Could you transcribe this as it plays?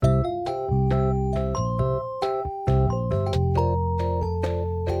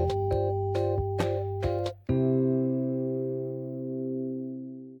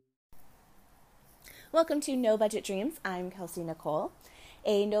Welcome to No Budget Dreams. I'm Kelsey Nicole.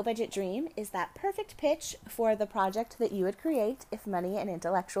 A no budget dream is that perfect pitch for the project that you would create if money and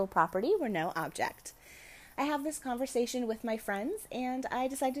intellectual property were no object. I have this conversation with my friends and I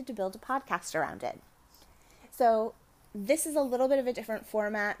decided to build a podcast around it. So this is a little bit of a different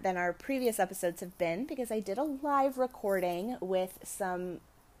format than our previous episodes have been because I did a live recording with some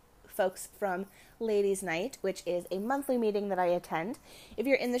folks from Ladies Night, which is a monthly meeting that I attend. If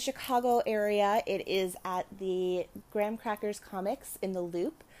you're in the Chicago area, it is at the Graham Crackers Comics in the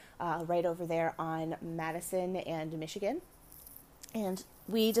Loop, right over there on Madison and Michigan. And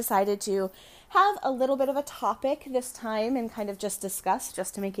we decided to have a little bit of a topic this time and kind of just discuss,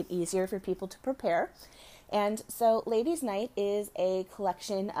 just to make it easier for people to prepare. And so Ladies Night is a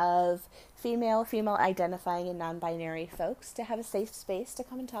collection of female identifying and non-binary folks to have a safe space to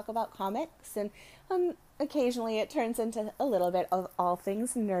come and talk about comics. And occasionally it turns into a little bit of all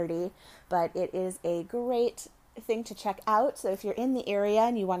things nerdy, but it is a great thing to check out. So if you're in the area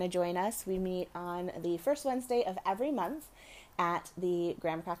and you want to join us, we meet on the first Wednesday of every month at the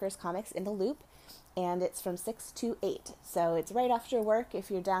Graham Crackers Comics in the Loop. And it's from 6 to 8. So it's right after work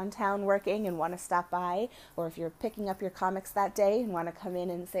if you're downtown working and want to stop by, or if you're picking up your comics that day and want to come in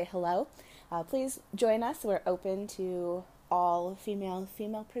and say hello, please join us. We're open to all female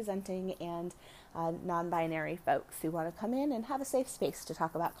presenting and non-binary folks who want to come in and have a safe space to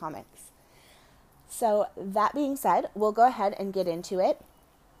talk about comics. So that being said, we'll go ahead and get into it.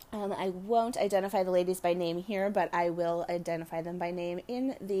 I won't identify the ladies by name here, but I will identify them by name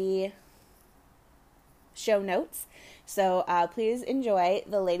in the show notes. So please enjoy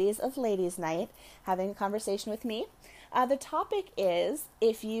the ladies of Ladies Night having a conversation with me. The topic is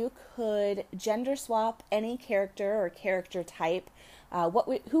if you could gender swap any character or character type,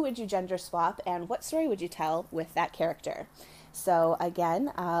 who would you gender swap and what story would you tell with that character? So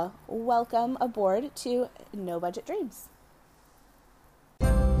again, welcome aboard to No Budget Dreams.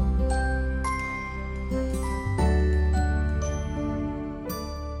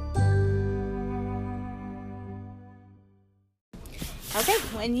 Okay,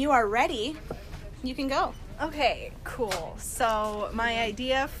 when you are ready, you can go. Okay, cool. So my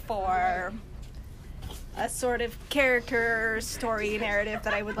idea for a sort of character story narrative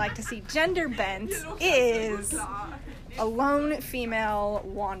that I would like to see gender bent is a lone female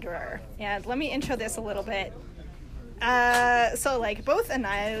wanderer. And let me intro this a little bit. So like both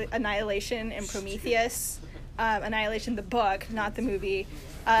Annihilation and Prometheus, Annihilation the book, not the movie,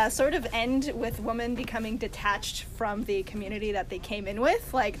 sort of end with women becoming detached from the community that they came in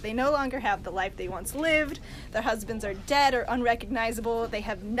with. Like, they no longer have the life they once lived. Their husbands are dead or unrecognizable. They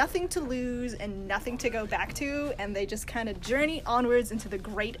have nothing to lose and nothing to go back to, and they just kind of journey onwards into the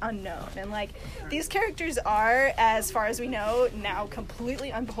great unknown. And, like, these characters are, as far as we know, now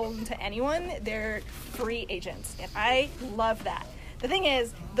completely unbeholden to anyone. They're free agents, and I love that. The thing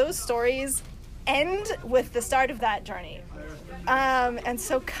is, those stories end with the start of that journey. And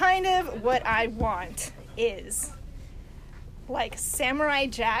so kind of what I want is like Samurai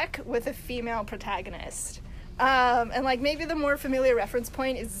Jack with a female protagonist. And like maybe the more familiar reference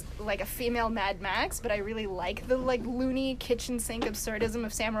point is like a female Mad Max, but I really like the like loony kitchen sink absurdism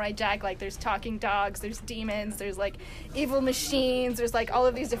of Samurai Jack. Like there's talking dogs, there's demons, there's like evil machines, there's like all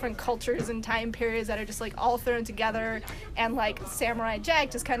of these different cultures and time periods that are just like all thrown together, and like Samurai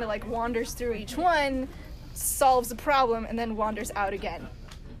Jack just kind of like wanders through each one, solves a problem, and then wanders out again.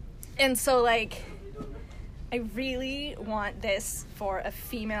 And so like I really want this for a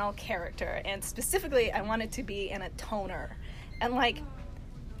female character, and specifically I want it to be an atoner. And like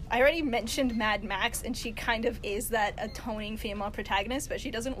I already mentioned Mad Max, and she kind of is that atoning female protagonist, but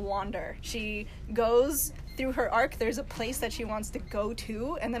she doesn't wander. She goes through her arc. There's a place that she wants to go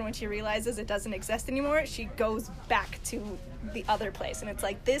to, and then when she realizes it doesn't exist anymore, she goes back to the other place. And it's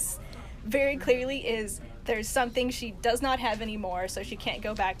like this very clearly is there's something she does not have anymore, so she can't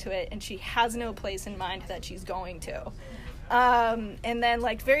go back to it, and she has no place in mind that she's going to. And then,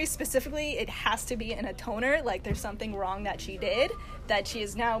 like, very specifically, it has to be an atoner. Like, there's something wrong that she did that she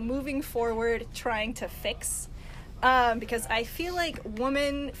is now moving forward trying to fix. Because I feel like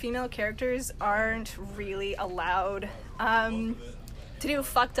female characters aren't really allowed to do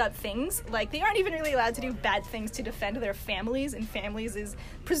fucked up things. Like, they aren't even really allowed to do bad things to defend their families, and families is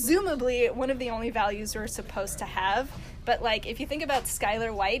presumably one of the only values we're supposed to have. But, like, if you think about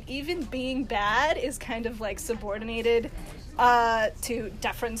Skylar White, even being bad is kind of, like, subordinated to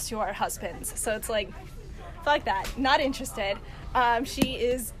deference to our husbands. So it's like, fuck that. Not interested.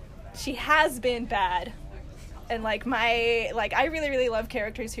 She has been bad. And, like, I really, really love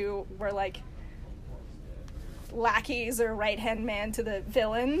characters who were, like, lackeys or right-hand man to the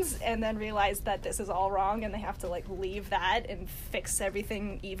villains, and then realize that this is all wrong and they have to like leave that and fix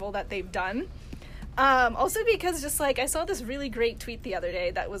everything evil that they've done. Also because just like I saw this really great tweet the other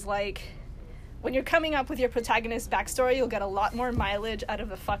day that was like, when you're coming up with your protagonist's backstory, you'll get a lot more mileage out of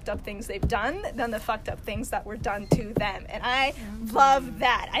the fucked up things they've done than the fucked up things that were done to them. And I love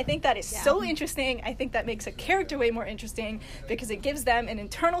that. I think that is so interesting. I think that makes a character way more interesting because it gives them an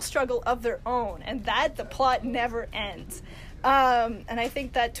internal struggle of their own, and that the plot never ends. And I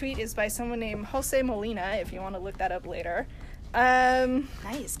think that tweet is by someone named Jose Molina, if you want to look that up later.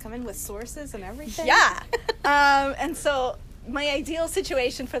 Nice, coming with sources and everything. Yeah. And so my ideal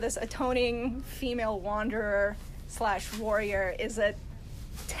situation for this atoning female wanderer / warrior is a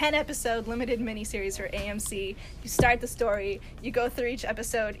 10-episode limited miniseries for AMC. You start the story, you go through each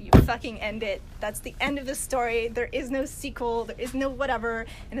episode, you fucking end it. That's the end of the story. There is no sequel, there is no whatever.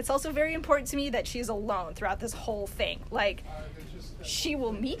 And it's also very important to me that she's alone throughout this whole thing. Like, she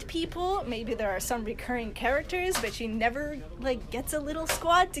will meet people, maybe there are some recurring characters, but she never, like, gets a little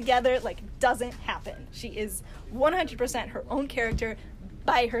squad together. Like, it doesn't happen. She is 100% her own character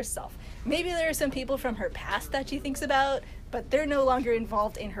by herself. Maybe there are some people from her past that she thinks about, but they're no longer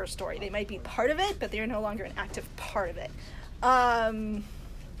involved in her story. They might be part of it, but they're no longer an active part of it. And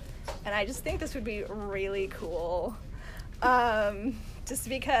I just think this would be really cool. Just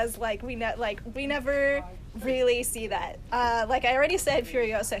because, like, we never really see that. Like I already said,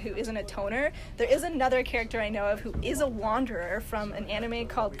 Furiosa, who isn't a toner. There is another character I know of who is a wanderer from an anime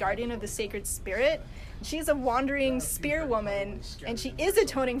called Guardian of the Sacred Spirit. She's a wandering spear woman, and she is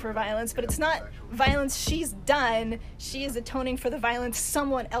atoning for violence, but it's not violence she's done. She is atoning for the violence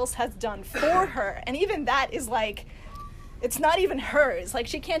someone else has done for her. And even that is like, it's not even hers. Like,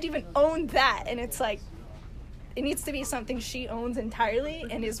 she can't even own that. And it's like, it needs to be something she owns entirely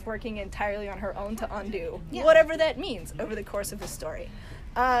and is working entirely on her own to undo, whatever that means over the course of the story.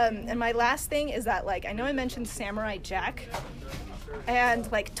 And my last thing is that, like, I know I mentioned Samurai Jack, and,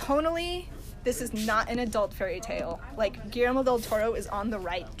 like, tonally, this is not an adult fairy tale. Like, Guillermo del Toro is on the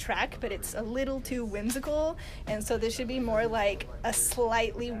right track, but it's a little too whimsical, and so this should be more like a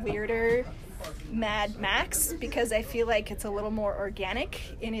slightly weirder Mad Max, because I feel like it's a little more organic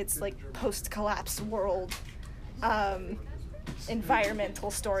in its, like, post-collapse world environmental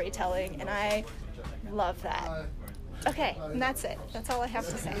storytelling, and I love that. Okay, and that's it. That's all I have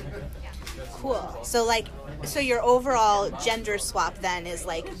to say. Cool. So, like, so your overall gender swap then is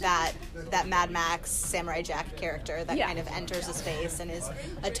like that Mad Max Samurai Jack character that kind of enters a space and is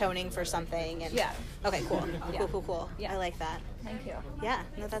atoning for something. And okay, cool. Cool. Yeah. I like that. Thank you. Yeah,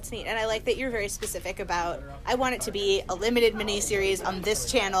 no, that's neat. And I like that you're very specific about, I want it to be a limited miniseries on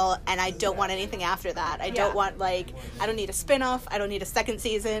this channel, and I don't want anything after that. I don't want, like, I don't need a spin-off. I don't need a second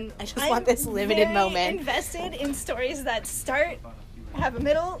season. I just want this limited moment. I'm invested in stories that start, have a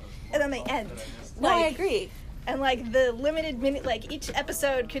middle, and then they end. No, I agree. And, like, the limited minute, like, each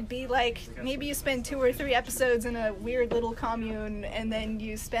episode could be, like, maybe you spend 2 or 3 episodes in a weird little commune, and then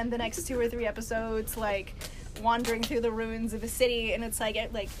you spend the next 2 or 3 episodes, like, wandering through the ruins of a city, and it's like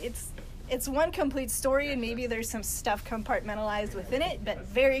it's one complete story, and maybe there's some stuff compartmentalized within it, but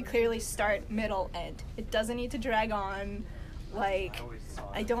very clearly start, middle, end. It doesn't need to drag on. Like,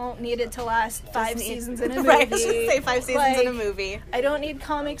 I don't need it to last 5 seasons in a movie. Right, I was just say 5 seasons in a movie. I don't need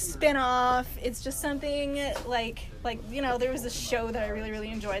comic spin-off. It's just something like, you know, there was this show that I really,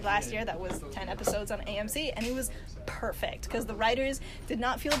 really enjoyed last year that was 10 episodes on AMC, and it was perfect, because the writers did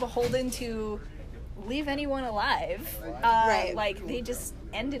not feel beholden to leave anyone alive. Right. Like, they just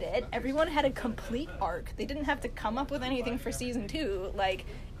ended it. Everyone had a complete arc. They didn't have to come up with anything for season 2. Like,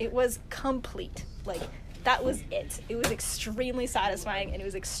 it was complete. Like, that was it. It was extremely satisfying, and it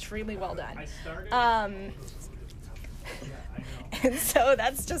was extremely well done. And so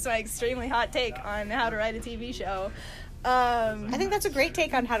that's just my extremely hot take on how to write a TV show. I think that's a great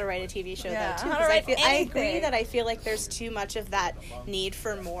take on how to write a TV show, though, too. Because I agree that I feel like there's too much of that need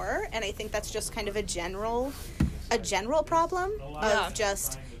for more, and I think that's just kind of a general problem of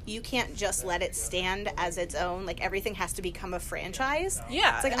just, you can't just let it stand as its own. Like, everything has to become a franchise.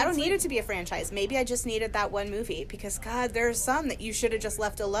 Yeah. It's like, I don't need it to be a franchise. Maybe I just needed that one movie, because, God, there's some that you should have just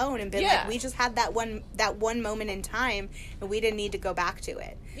left alone and been like, we just had that one moment in time, and we didn't need to go back to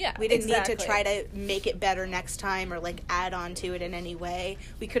it. Yeah, we didn't need to try to make it better next time or, like, add on to it in any way.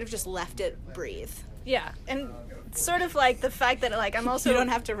 We could have just left it breathe. Yeah, and sort of like the fact that, like, I'm also... You don't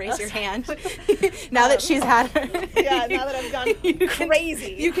have to raise your hand. Now that she's had her... Yeah, now that I've gone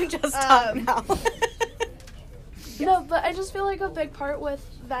crazy. You can just talk now. No, but I just feel like a big part with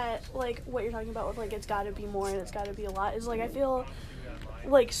that, like, what you're talking about with, like, it's gotta be more and it's gotta be a lot, is, like, I feel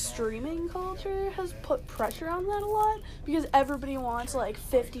like streaming culture has put pressure on that a lot because everybody wants like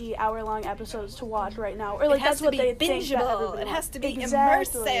 50-hour-long episodes to watch right now, or like that's what they think that everybody It has to be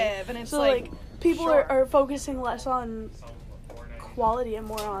Exactly. immersive, and it's so like people sure. are focusing less on quality and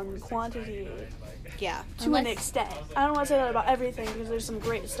more on quantity Yeah. to an extent. I don't want to say that about everything because there's some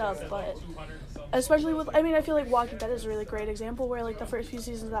great stuff, but especially with, I mean, I feel like Walking Dead is a really great example where like the first few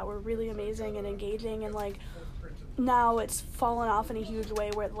seasons that were really amazing and engaging, and like now it's fallen off in a huge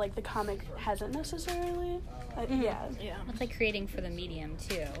way where like the comic hasn't necessarily. Yeah. It's like creating for the medium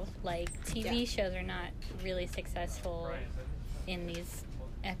too. Like TV shows are not really successful in these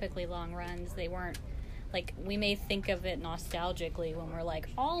epically long runs. They weren't, like, we may think of it nostalgically when we're like,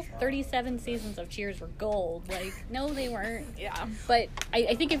 all 37 seasons of Cheers were gold. Like, no, they weren't. Yeah. But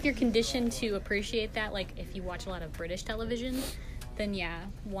I think if you're conditioned to appreciate that, like if you watch a lot of British television, then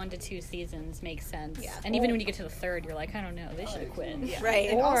 1 to 2 seasons makes sense. Yeah. And even when you get to the third, you're like, I don't know, they should have quit. Yeah. Right.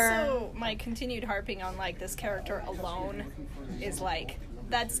 And Or- also, my continued harping on like this character alone is like,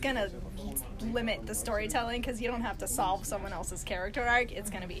 that's gonna limit the storytelling because you don't have to solve someone else's character arc. It's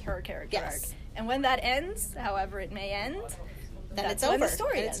gonna be her character Yes. arc. And when that ends, however it may end, Then that's it's when over. the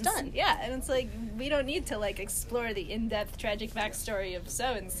story and it's ends. done. Yeah, and it's like, we don't need to like explore the in-depth tragic backstory of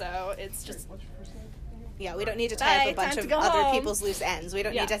so-and-so. It's just, Yeah, we don't need to tie up a Bye, bunch time to of go other home. people's loose ends. We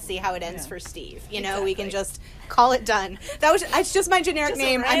don't Yeah. need to see how it ends for Steve. You know, we can Exactly. just call it done. It's just my generic Just a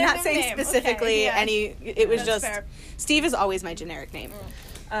name. I'm not random saying name. specifically Okay, yeah. it was That's just fair. Steve is always my generic name.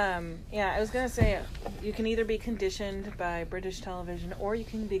 Yeah, I was gonna say you can either be conditioned by British television or you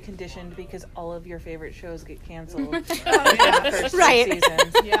can be conditioned because all of your favorite shows get canceled. in the first 2 Right.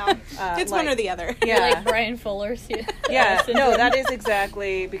 seasons. yeah. It's one or the other. You're Yeah. like Brian Fuller. Yeah, no, that is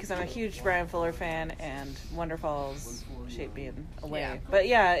exactly because I'm a huge Brian Fuller fan and Wonder Falls shaped me in a way. Yeah. But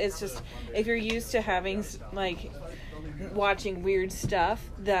yeah, it's just if you're used to having like watching weird stuff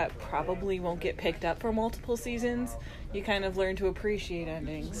that probably won't get picked up for multiple seasons, you kind of learn to appreciate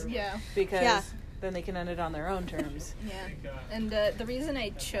endings Yeah. because Yeah. then they can end it on their own terms. Yeah, and the reason I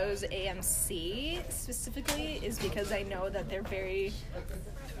chose AMC specifically is because I know that they're very.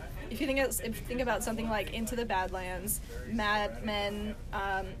 If you think about something like Into the Badlands, Mad Men,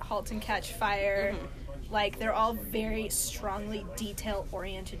 *Halt and Catch Fire*, like they're all very strongly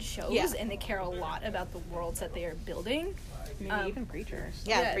detail-oriented shows, Yeah. and they care a lot about the worlds that they are building. Maybe even Preachers.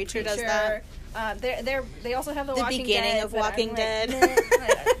 Yeah, Preacher does that. They also have the Walking beginning Dead, of but I'm Walking like, Dead.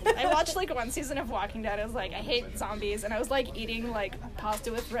 meh. I watched like 1 season of Walking Dead. I was like, I hate zombies, and I was like eating like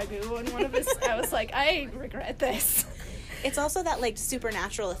pasta with ragu in one of his. I was like, I regret this. It's also that like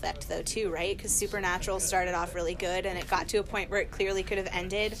supernatural effect though too, right? Because Supernatural started off really good and it got to a point where it clearly could have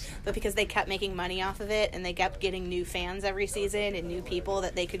ended, but because they kept making money off of it and they kept getting new fans every season and new people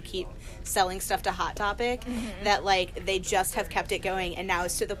that they could keep selling stuff to Hot Topic, that like they just have kept it going, and now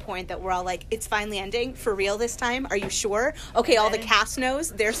it's to the point that we're all like, it's finally ending for real this time. Are you sure? Okay, all the cast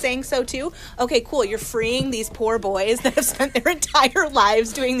knows, they're saying so too. Okay, cool. You're freeing these poor boys that have spent their entire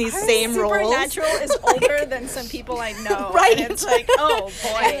lives doing these same roles. Supernatural is older than some people I know. Right. And it's like, oh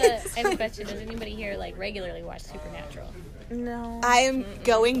boy. I have a question. Does anybody here like regularly watch Supernatural? No. I'm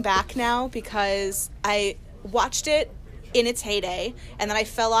going back now because I watched it in its heyday, and then I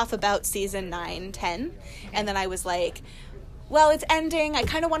fell off about season 9, 10, and then I was like, well, it's ending. I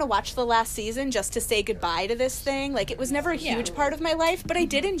kind of want to watch the last season just to say goodbye to this thing. Like, it was never a huge part of my life, but I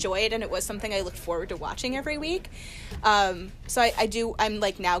did enjoy it, and it was something I looked forward to watching every week. So I'm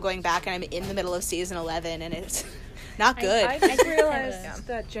like now going back, and I'm in the middle of season 11, and it's not good. I just realized Yeah.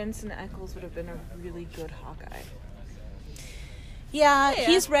 that Jensen Ackles would have been a really good Hawkeye. Yeah, Yeah.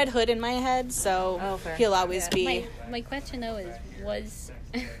 he's Red Hood in my head, so Oh, fair. he'll always be. My question though is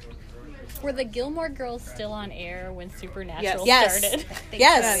were the Gilmore Girls still on air when Supernatural Yes. started?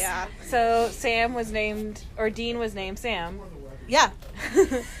 Yes. Yeah. So Sam was named, or Dean was named Sam. Yeah.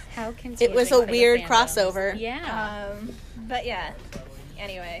 How can It was a somebody weird fandom? crossover. Yeah. But yeah.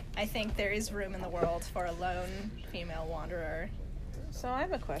 Anyway, I think there is room in the world for a lone female wanderer. So I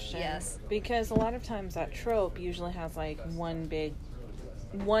have a question. Yes. Because a lot of times that trope usually has like one big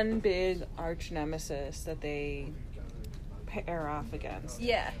arch nemesis that they pair off against.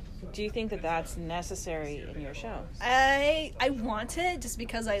 Yeah. Do you think that that's necessary in your show? I want it just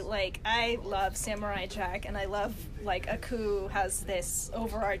because I love Samurai Jack, and I love like Aku has this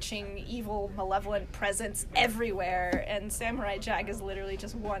overarching evil malevolent presence everywhere, and Samurai Jack is literally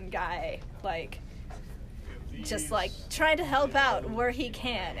just one guy just like trying to help out where he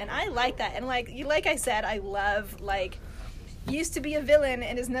can, and I like that. And like I said, I love like used to be a villain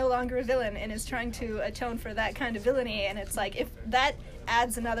and is no longer a villain and is trying to atone for that kind of villainy. And it's like, if that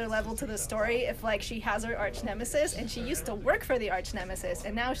adds another level to the story, if like she has her arch nemesis and she used to work for the arch nemesis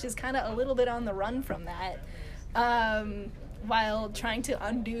and now she's kind of a little bit on the run from that, while trying to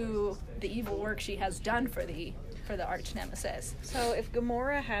undo the evil work she has done for the arch nemesis. So if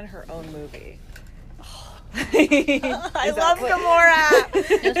Gamora had her own movie. I love Gamora.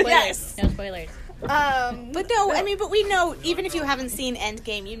 No spoilers. Yes. No spoilers. But no, I mean, but we know, even if you haven't seen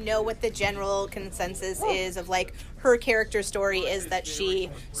Endgame, you know what the general consensus is of, like, her character story is that she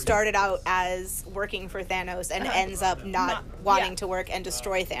started out as working for Thanos and ends up not wanting to work and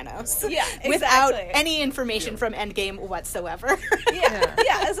destroy Thanos. Yeah, exactly. Without any information from Endgame whatsoever.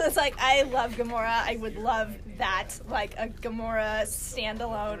 Yeah, so it's like, I love Gamora. I would love that, like, a Gamora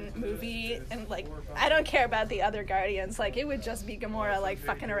standalone movie, and, like, I don't care about the other Guardians. Like, it would just be Gamora, like,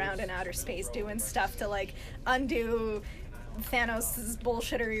 fucking around in outer space doing stuff to, like, undo Thanos'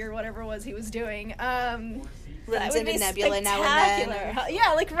 bullshittery or whatever it was he was doing. Runs into Nebula now and then.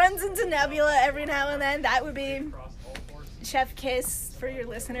 Yeah, like, runs into Nebula every now and then. That would be chef kiss for your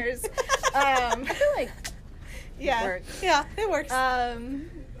listeners. Like, yeah, it works.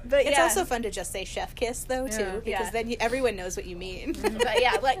 But It's yeah. also fun to just say chef kiss, though, too, because then everyone knows what you mean. But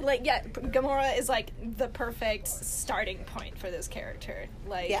yeah, like Gamora is like the perfect starting point for this character.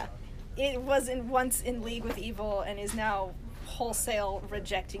 Like, Yeah. it was once in league with evil and is now wholesale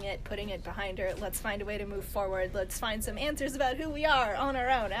rejecting it, putting it behind her. Let's find a way to move forward. Let's find some answers about who we are on our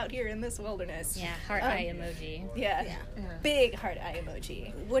own out here in this wilderness. Yeah, heart eye emoji. Yeah. Yeah. Big heart eye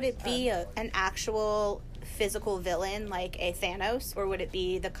emoji. Would it be an actual physical villain like a Thanos, or would it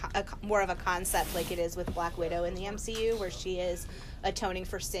be more of a concept like it is with Black Widow in the MCU, where she is atoning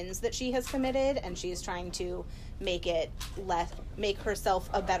for sins that she has committed and she is trying to make herself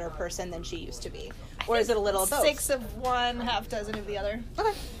a better person than she used to be? Or is it a little of both? 6 of one, half dozen of the other.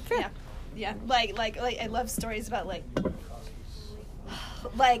 Okay, fair. Yeah. Like I love stories about like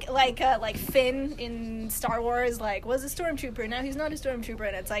Finn in Star Wars, like, was a stormtrooper, now he's not a stormtrooper,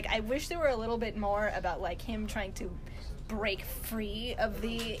 and it's like, I wish there were a little bit more about, like, him trying to break free of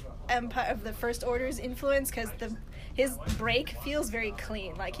the Empire, of the First Order's influence, because his break feels very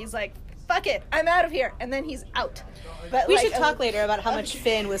clean. Like, he's like, fuck it, I'm out of here, and then he's out. But We should talk later about how much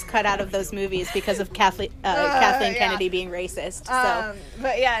Finn was cut out of those movies because of Kathleen Kennedy being racist. So.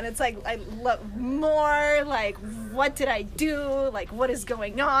 But yeah, and it's like, I love more, like, what did I do? Like, what is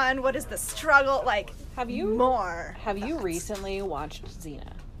going on? What is the struggle? Like, Have you recently watched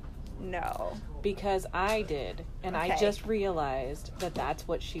Xena? No. Because I did, and I Okay. just realized that that's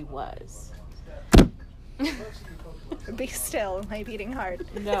what she was. Be still, my beating heart.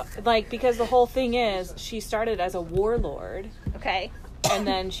 No, like, because the whole thing is, she started as a warlord, Okay. and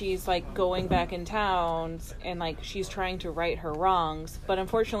then she's, like, going back in towns, and, like, she's trying to right her wrongs, but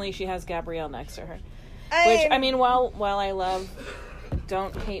unfortunately she has Gabrielle next to her. Which, I mean, while I love,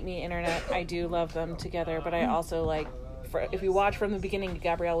 don't hate me, internet, I do love them together, but I also, like, if you watch from the beginning,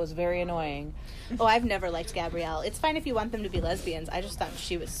 Gabrielle was very annoying. Oh, I've never liked Gabrielle. It's fine if you want them to be lesbians. I just thought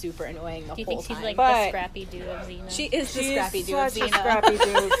she was super annoying the Do you whole think she's time. like But- the scrappy dude of Xena? She is the She's scrappy dude of such a Xena. scrappy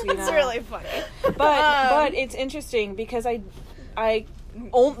dude of Xena. It's really funny. But it's interesting because the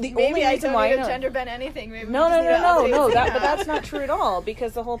only Maybe I reason don't why need I to know. gender bend anything. Maybe No, we just need to update Xena. but that's not true at all,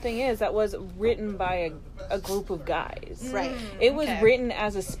 because the whole thing is that was written by a group of guys. Right. It was Okay. written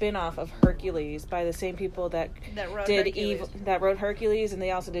as a spin-off of Hercules by the same people that That did wrote wrote Hercules, and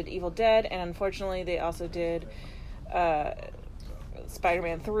they also did Evil Dead, and unfortunately they also did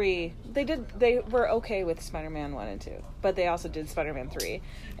Spider-Man 3. They were okay with Spider-Man 1 and 2, but they also did Spider-Man 3.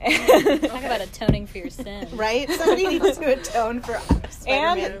 Talk about atoning for your sin. Right? Somebody needs to atone for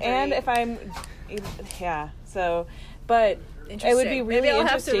Spider-Man 3. and if I'm but it would be really Maybe I'll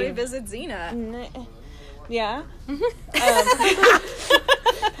interesting. have to revisit Xena. Yeah.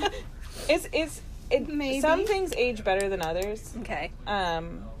 Maybe. Some things age better than others. Okay.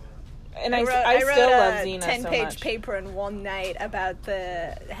 And I wrote still love a Xena 10-page so much. paper in one night about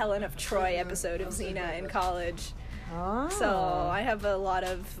the Helen of Troy episode of Xena in college. Oh. So I have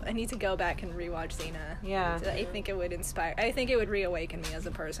I need to go back and rewatch Xena. Yeah. I think it would reawaken me as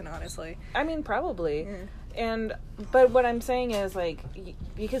a person, honestly. I mean, probably. But what I'm saying is, like,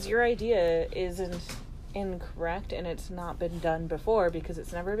 because your idea isn't incorrect and it's not been done before, because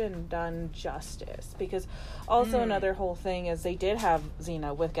it's never been done justice. Because also another whole thing is they did have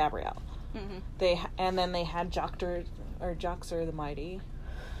Xena with Gabrielle. And then they had Joxer the Mighty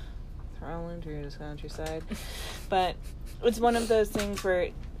rolling through this countryside. But it's one of those things where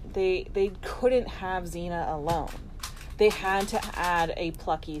they couldn't have Xena alone. they had to add a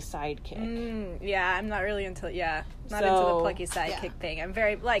plucky sidekick. Yeah, I'm not really into into the plucky sidekick thing. I'm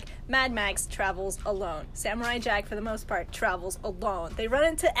very like Mad Max travels alone. Samurai Jack for the most part travels alone. They run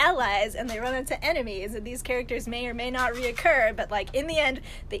into allies and they run into enemies, and these characters may or may not reoccur, but like in the end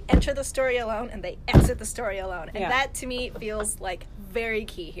they enter the story alone and they exit the story alone. And that to me feels like very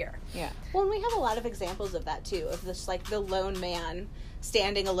key here. Yeah. Well, and we have a lot of examples of that too, of this like the lone man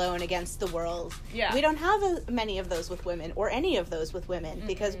standing alone against the world. Yeah. We don't have many of those with women, or any of those with women,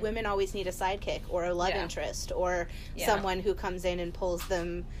 because women always need a sidekick or a love interest or someone who comes in and pulls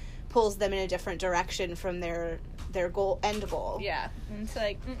them in a different direction from their end goal. Yeah. And it's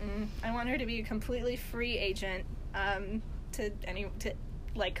like, I want her to be a completely free agent,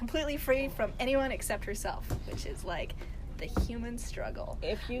 completely free from anyone except herself, which is like the human struggle.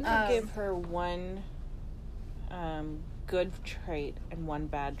 If you could give her one good trait and one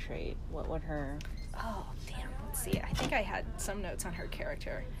bad trait, what would her... Oh, damn. Let's see. I think I had some notes on her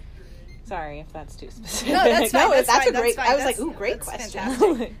character. Sorry if that's too specific. No, that's fine. That's a great... Fine. I was like, ooh, great question.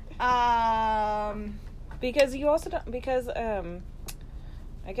 Fantastic. Because you also don't... Because, I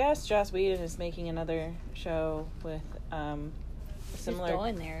guess Joss Whedon is making another show with, similar... Just go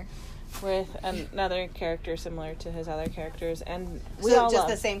in there. With another character similar to his other characters, and we so all just love...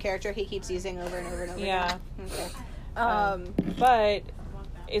 the same character he keeps using over and over and over Yeah. again? Okay. But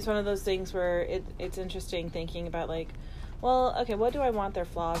it's one of those things where it's interesting thinking about, like, well, okay, what do I want their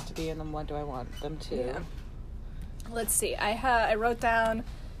flaws to be, and then what do I want them to? Yeah. Let's see. I wrote down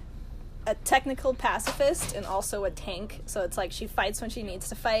a technical pacifist and also a tank. So it's like she fights when she needs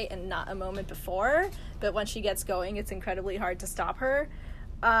to fight and not a moment before. But when she gets going, it's incredibly hard to stop her.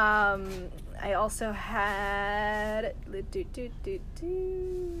 I also had... You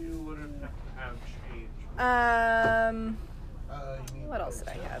wouldn't have change. What else did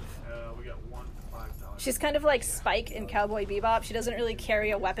I have? We got $1 to $5. She's kind of like Spike in Cowboy Bebop. She doesn't really carry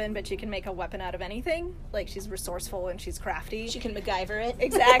a weapon, but she can make a weapon out of anything. Like, she's resourceful and she's crafty. She can MacGyver it.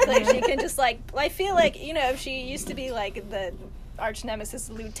 Exactly. She can just, like... I feel like, you know, if she used to be, like, the arch nemesis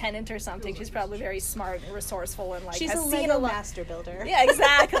lieutenant or something, she's probably very smart and resourceful and, like, She's has a seen Lego a lot... master builder. Yeah,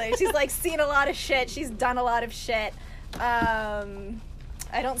 exactly. She's, like, seen a lot of shit. She's done a lot of shit.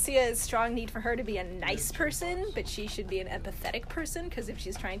 I don't see a strong need for her to be a nice person, but she should be an empathetic person, because if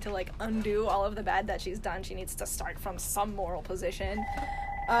she's trying to, like, undo all of the bad that she's done, she needs to start from some moral position.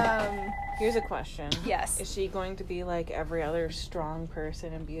 Here's a question. Yes. Is she going to be like every other strong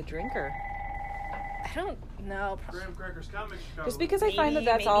person and be a drinker? I don't know. Graham Crackers Comics Chicago. Just because I find that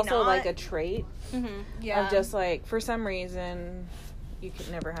Maybe, that's also not. like a trait Yeah. of just like, for some reason, you could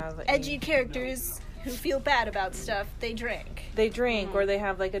never have any... Edgy characters who feel bad about stuff, they drink. They drink or they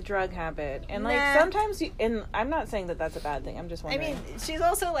have like a drug habit. And like Nah. sometimes and I'm not saying that that's a bad thing. I'm just I wondering. mean, she's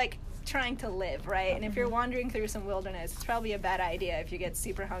also, like, trying to live, right? And if you're wandering through some wilderness, it's probably a bad idea if you get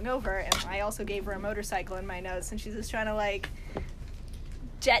super hungover. And I also gave her a motorcycle in my notes, and she's just trying to, like,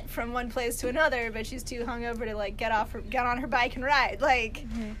 jet from one place to another, but she's too hungover to, like, get on her bike and ride. Like,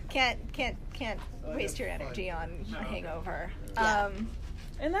 can't waste your energy on a hangover. Yeah.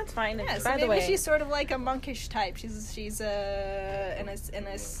 And that's fine. Yeah, so By maybe the way, she's sort of like a monkish type. She's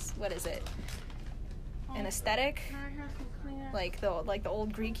what is it? An aesthetic? Like the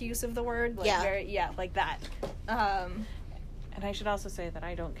old Greek use of the word? Like like that. and I should also say that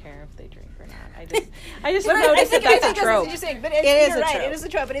I don't care if they drink or not. I just But noticed that that's a that's trope. interesting. But It is you're a right. trope. It is a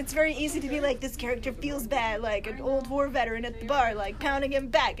trope, but it's very easy to be like, this character feels bad, like an old war veteran at the bar, like pounding him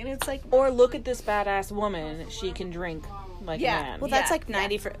back, and it's like, Or look at this badass woman. She can drink like Yeah. man. Well, that's Yeah, like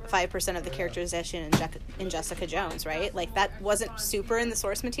 95% of the characterization in Jessica Jones, right? Like, that wasn't super in the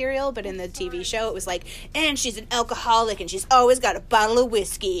source material, but in the TV show, it was like, and she's an alcoholic, and she's always got a bottle of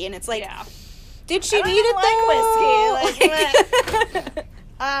whiskey, and it's like, yeah. did she I don't need even it like though? whiskey.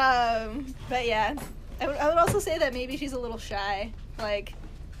 But yeah, I would also say that maybe she's a little shy. Like,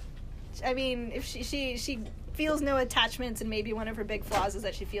 I mean, if she feels no attachments, and maybe one of her big flaws is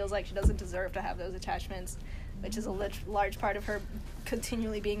that she feels like she doesn't deserve to have those attachments, which is a large part of her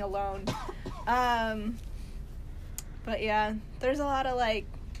continually being alone. But yeah, there's a lot of, like,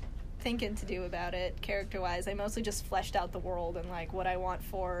 thinking to do about it, character-wise. I mostly just fleshed out the world and, like, what I want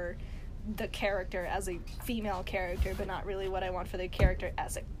for the character as a female character, but not really what I want for the character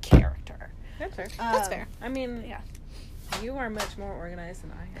as a character. That's fair. That's fair. I mean, Yeah. you are much more organized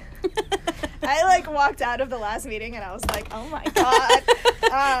than I am. I, like, walked out of the last meeting and I was like, oh my god.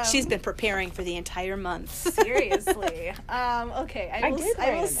 She's been preparing for the entire month. Seriously. Okay, I did will write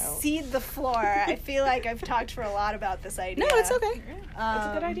a note. cede the floor. I feel like I've talked for a lot about this idea. No, it's okay. That's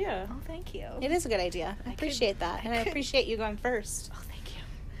a good idea. Oh, thank you. It is a good idea. I appreciate that. And I appreciate you going first. Oh, thank you.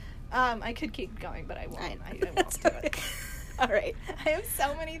 I could keep going, but I won't. I won't That's do it. All right. I have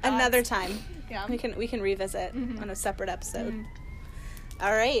so many thoughts. Another time. Yeah. We can revisit on a separate episode. Mhm.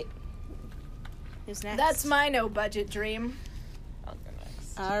 All right. Who's next? That's my no budget dream. I'll go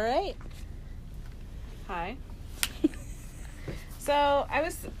next. All right. Hi. So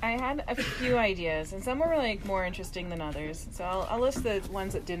I had a few ideas, and some were like more interesting than others. So I'll list the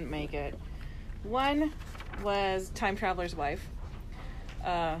ones that didn't make it. One was Time Traveler's Wife.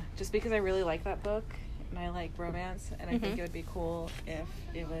 Just because I really like that book and I like romance, and I think it would be cool if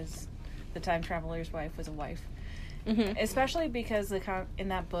it was the Time Traveler's Wife was a wife. Especially because in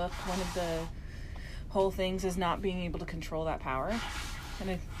that book, one of the whole things is not being able to control that power, and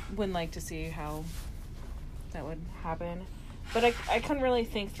I would like to see how that would happen. But I couldn't really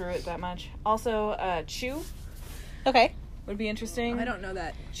think through it that much. Also, Chew Okay. would be interesting. I don't know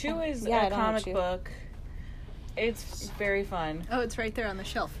that. Chew is Yeah, I a don't know comic Chew. book. It's very fun. Oh, it's right there on the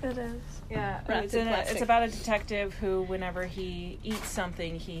shelf. It is. Yeah, Wrapped it's in plastic. it's about a detective who, whenever he eats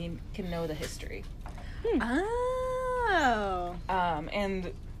something, he can know the history. Oh.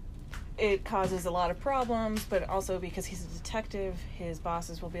 And it causes a lot of problems, but also because he's a detective, his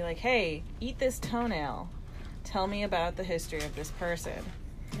bosses will be like, "Hey, eat this toenail. Tell me about the history of this person."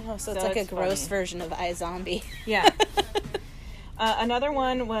 Oh, so it's So like a it's gross funny. version of iZombie. Yeah. Another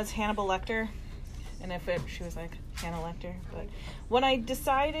one was Hannibal Lecter, and she was like Hannah Lecter. But when I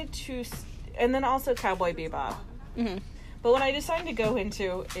decided to, and then also Cowboy Bebop. But what I decided to go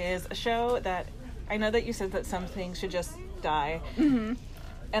into is a show that I know that you said that some things should just die,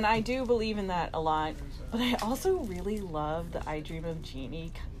 and I do believe in that a lot. But I also really love the "I Dream of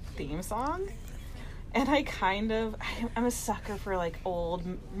Jeannie" theme song. And I'm a sucker for like old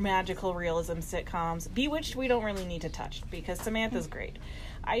magical realism sitcoms. Bewitched, we don't really need to touch because Samantha's great.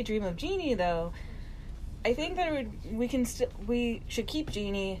 I Dream of Jeannie, though, I think that we should keep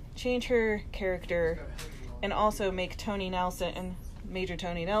Jeannie, change her character, and also make Major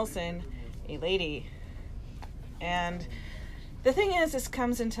Tony Nelson, a lady. And the thing is, this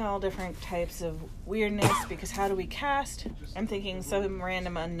comes into all different types of weirdness because how do we cast? I'm thinking some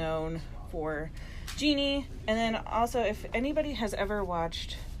random unknown for Jeannie, and then also if anybody has ever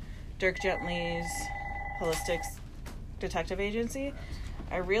watched Dirk Gently's Holistic Detective Agency,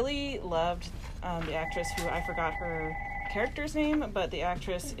 I really loved the actress who I forgot her character's name, but the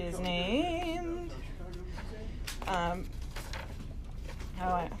actress is named I'll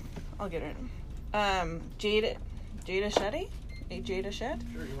get it. Jada Shetty? Jada Shet?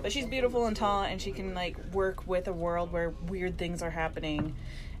 But she's beautiful and tall, and she can like work with a world where weird things are happening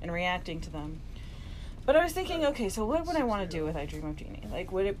and reacting to them. But I was thinking, okay, so what would I want to do with I Dream of Jeannie?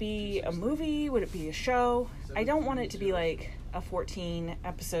 Like, would it be a movie? Would it be a show? I don't want it to be like a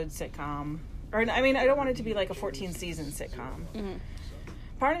 14-episode sitcom. I don't want it to be like a 14-season sitcom.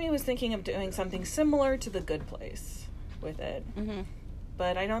 Part of me was thinking of doing something similar to The Good Place with it.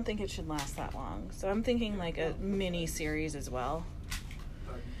 But I don't think it should last that long. So I'm thinking like a mini series as well.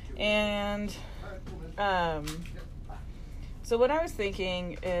 And so what I was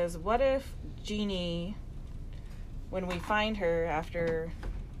thinking is, what if Jeannie, when we find her after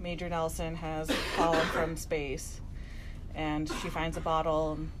Major Nelson has fallen from space and she finds a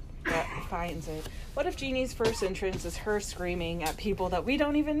bottle and finds it, what if Jeannie's first entrance is her screaming at people that we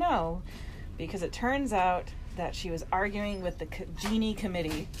don't even know? Because it turns out that she was arguing with the Genie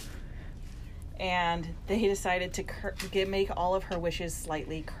Committee, and they decided to make all of her wishes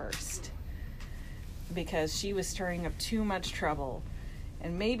slightly cursed because she was stirring up too much trouble.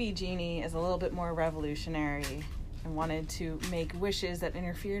 And maybe Jeannie is a little bit more revolutionary and wanted to make wishes that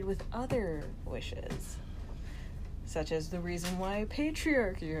interfered with other wishes, such as the reason why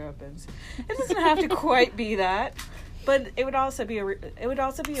patriarchy happens. It doesn't have to quite be that, but it would also be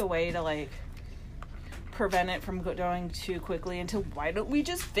a way to like prevent it from going too quickly into why don't we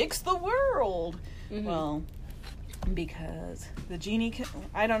just fix the world? Well, because the Genie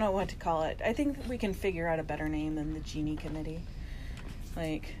I don't know what to call it. I think we can figure out a better name than the Genie Committee.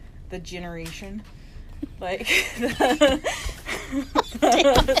 Like the generation. Like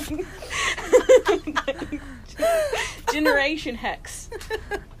Generation Hex.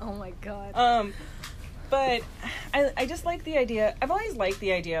 Oh my god. But I just like the idea. I've always liked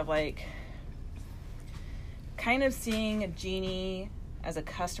the idea of like kind of seeing a Genie as a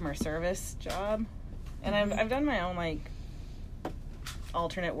customer service job. And I've done my own like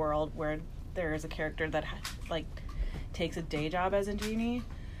alternate world where there is a character that like takes a day job as a Genie.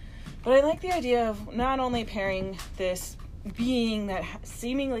 But I like the idea of not only pairing this being that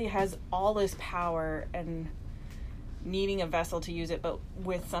seemingly has all this power and needing a vessel to use it, but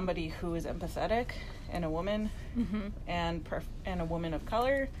with somebody who is empathetic and a woman and a woman of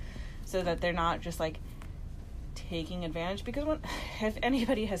color. so that they're not just like taking advantage. Because if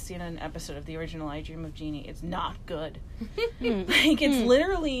anybody has seen an episode of the original I Dream of Jeannie, it's not good. Like, it's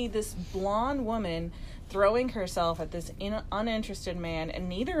literally this blonde woman throwing herself at this uninterested man, and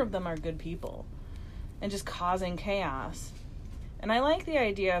neither of them are good people, and just causing chaos. And I like the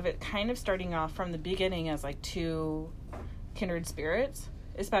idea of it kind of starting off from the beginning as like two kindred spirits,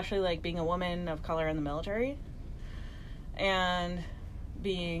 especially like being a woman of color in the military and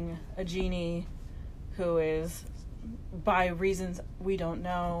being a genie who is, by reasons we don't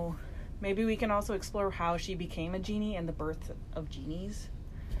know, maybe we can also explore how she became a genie and the birth of genies,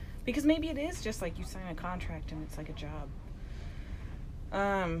 because maybe it is just like you sign a contract and it's like a job.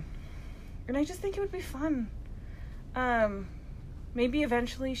 And I just think it would be fun. Maybe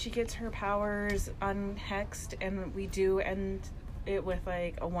eventually she gets her powers unhexed and we do end it with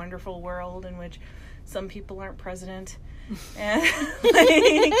like a wonderful world in which some people aren't president and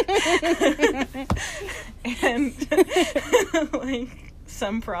like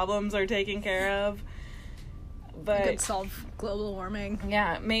some problems are taken care of. But Could solve global warming.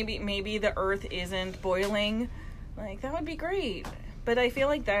 yeah, maybe the earth isn't boiling. Like, that would be great. But I feel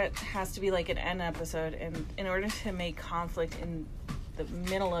like that has to be like an end episode, and in order to make conflict in the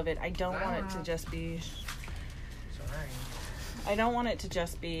middle of it, I don't want it to just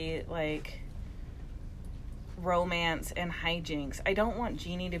be like romance and hijinks. I don't want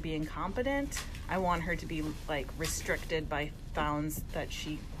Jeannie to be incompetent. I want her to be like restricted by bounds that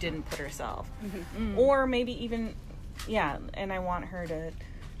she didn't put herself. Or maybe even, yeah, and I want her to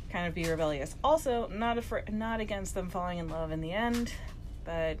kind of be rebellious. Also, not against them falling in love in the end,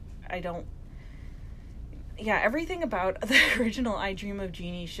 but I don't. Yeah, everything about the original I Dream of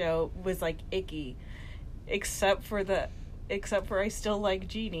Jeannie show was like icky, except for I still like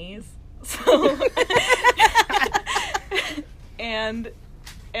genies. So and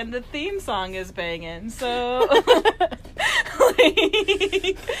the theme song is banging. So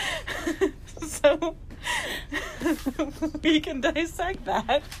like, so we can dissect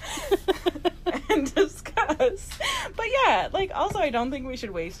that and discuss. But yeah, like, also I don't think we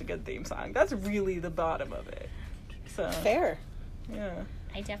should waste a good theme song. That's really the bottom of it. So Fair. yeah.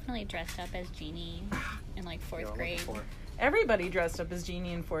 I definitely dressed up as Jeannie in like fourth grade. Everybody dressed up as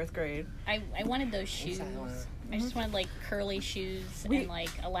Jeannie in 4th grade. I wanted those shoes. I just wanted like curly shoes, and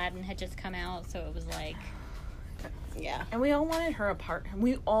like Aladdin had just come out, so it was like, Yeah. And we all wanted her apart.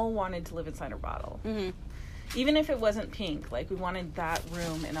 We all wanted to live inside her bottle. Even if it wasn't pink, like, we wanted that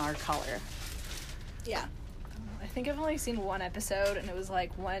room in our color. Yeah. I think I've only seen one episode, and it was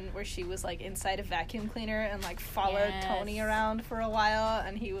like one where she was like inside a vacuum cleaner and like followed Yes. Tony around for a while,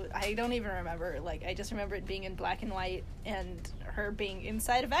 and I don't even remember, like, I just remember it being in black and white and her being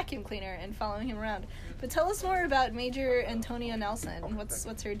inside a vacuum cleaner and following him around. But tell us more about Major Antonia Nelson.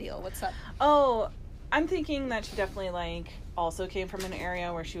 What's her deal? What's up? Oh, I'm thinking that she definitely, like, also came from an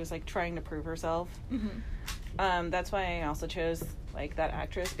area where she was, like, trying to prove herself. That's why I also chose, like, that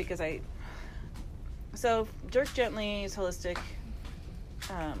actress, because so Dirk Gently's Holistic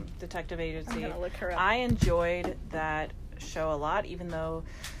Detective Agency, I'm gonna look her up. I enjoyed that show a lot, even though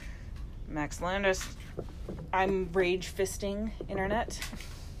Max Landis, I'm rage fisting internet.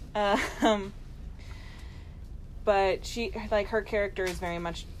 But she, like, her character is very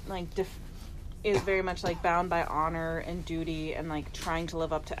much like bound by honor and duty and like trying to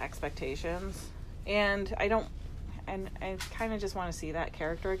live up to expectations. And I kind of just want to see that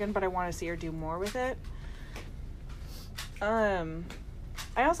character again, but I want to see her do more with it. I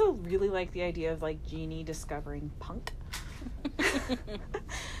also really like the idea of like Jeannie discovering punk.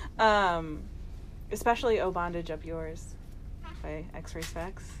 Especially "Oh Bondage Up Yours" by X-Ray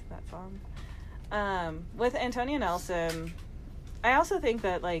Specs, that song. With Antonia Nelson, I also think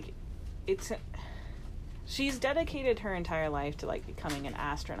that like she's dedicated her entire life to like becoming an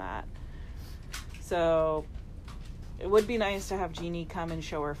astronaut. So it would be nice to have Jeannie come and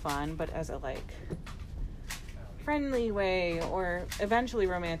show her fun, but as a like friendly way or eventually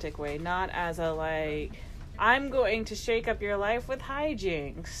romantic way, not as a like, I'm going to shake up your life with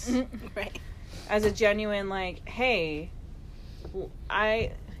hijinks. Right. As a genuine like, hey,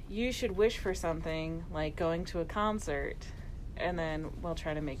 you should wish for something, like going to a concert, and then we'll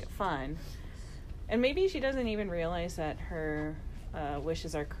try to make it fun. And maybe she doesn't even realize that her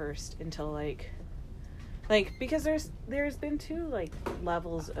wishes are cursed until like because there's been two like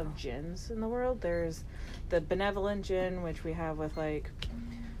levels of jinns in the world. There's the benevolent jinn, which we have with like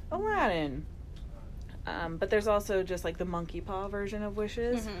Aladdin, but there's also just like the monkey paw version of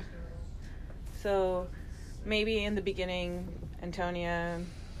wishes. So maybe in the beginning Antonia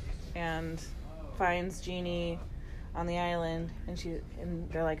and finds Jeannie on the island, and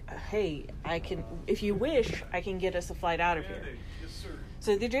they're like, hey, if you wish, I can get us a flight out of here.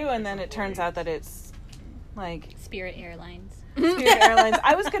 So they do, and then it turns out that it's like Spirit Airlines. Spirit Airlines.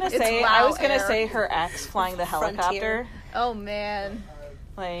 I was gonna Wow Air. say her ex flying the helicopter. Frontier. Oh man,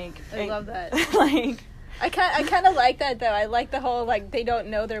 Like I love that. Like I kind of like that though. I like the whole like they don't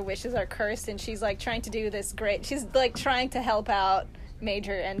know their wishes are cursed, and she's like trying to do this great. She's like trying to help out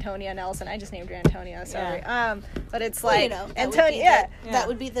Major Antonia Nelson. I just named her Antonia. Sorry. Yeah. But it's Well, like that would Antonia. be Yeah. that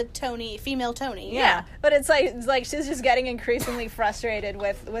would be the Tony, female Tony. Yeah, but it's like she's just getting increasingly frustrated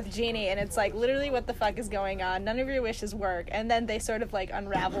with Jeannie, and it's like literally what the fuck is going on? None of your wishes work, and then they sort of like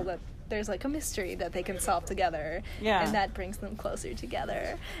unravel that there's like a mystery that they can solve together, Yeah. and that brings them closer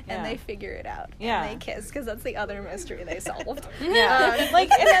together, and Yeah. they figure it out, Yeah. and they kiss because that's the other mystery they solved. Yeah,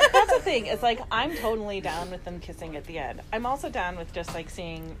 like, and that's the thing. It's like I'm totally down with them kissing at the end. I'm also down with just like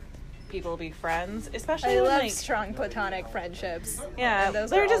seeing people be friends, especially I when, love like, strong platonic friendships. yeah, And those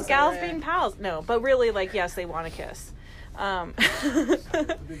they're are just also gals rare. being pals. No, but really, like, yes, they want to kiss.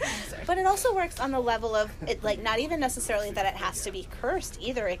 But it also works on the level of it, like, not even necessarily that it has to be cursed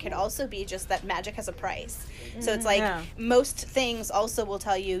either. It could also be just that magic has a price. So it's like Yeah. most things also will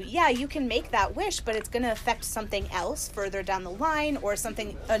tell you, yeah, you can make that wish, but it's going to affect something else further down the line, or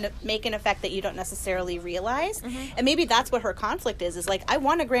something make an effect that you don't necessarily realize. And maybe that's what her conflict is like, I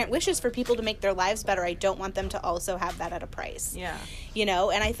want to grant wishes for people to make their lives better. I don't want them to also have that at a price. Yeah. You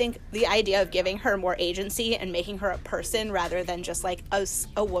know, and I think the idea of giving her more agency and making her a person rather than just like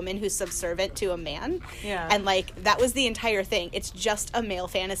a woman who's subservient to a man. Yeah. And like that was the entire thing. It's just a male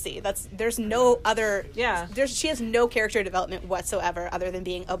fantasy. There's no other. Yeah. She has no character development whatsoever other than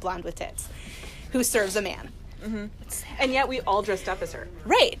being a blonde with tits who serves a man. And yet we all dressed up as her.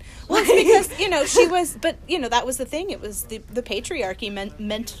 Right. Well, it's because, you know, she was, but, you know, that was the thing. It was the patriarchy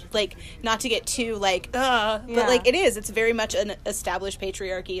meant, like, not to get too, like, but, Yeah. like, it is. It's very much an established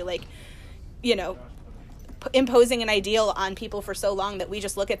patriarchy, like, you know, imposing an ideal on people for so long that we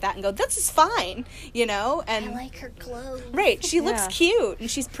just look at that and go, this is fine, you know? And I like her clothes. right. She looks Yeah. cute,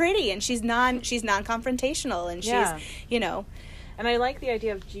 and she's pretty, and she's non-confrontational, and Yeah. she's, you know. And I like the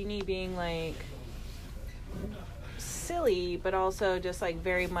idea of Jeannie being, like, silly, but also just, like,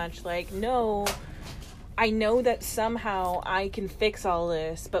 very much like, no, I know that somehow I can fix all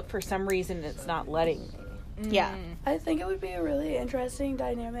this, but for some reason it's not letting me. Yeah. I think it would be a really interesting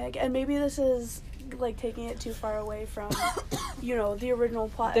dynamic, and maybe this is like taking it too far away from, you know, the original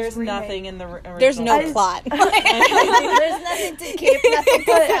plot. There's remake. nothing in the original. There's no I- plot. There's nothing to keep, nothing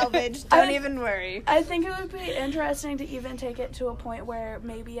to salvage. Don't I- even worry. I think it would be interesting to even take it to a point where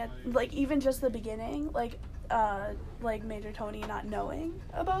maybe at, like, even just the beginning, like Major Tony not knowing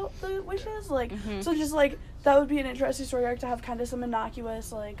about the wishes, like, so just like that would be an interesting story arc to have kind of some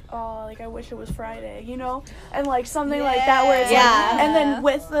innocuous, like, oh, like I wish it was Friday, you know, and like something like that where it's Yeah. like, and then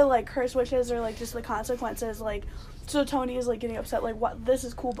with the like curse wishes or like just the consequences, like, so Tony is like getting upset, like, what, this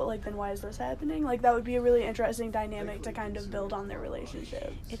is cool, but like then why is this happening? Like that would be a really interesting dynamic to kind of build on their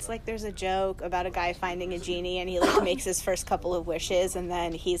relationship. It's like there's a joke about a guy finding a genie, and he like makes his first couple of wishes, and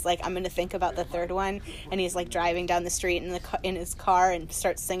then he's like, I'm going to think about the third one, and he's like driving down the street in his car and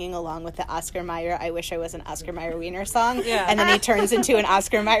starts singing along with the Oscar Mayer I Wish I Was an Oscar Mayer Wiener song. Yeah. And then he turns into an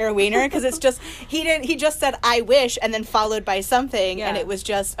Oscar Mayer Wiener because it's just he just said I wish and then followed by something, Yeah. and it was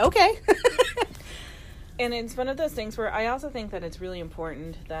just okay. And it's one of those things where I also think that it's really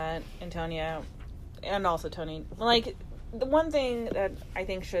important that Antonia and also Tony, like, the one thing that I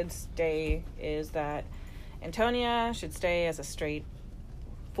think should stay is that Antonia should stay as a straight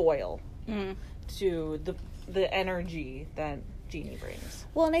foil to the energy that Jeannie brings.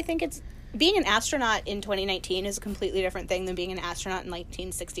 Well, and I think it's being an astronaut in 2019 is a completely different thing than being an astronaut in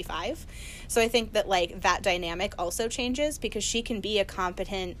 1965. So I think that like that dynamic also changes because she can be a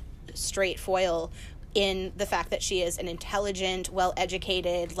competent straight foil in the fact that she is an intelligent,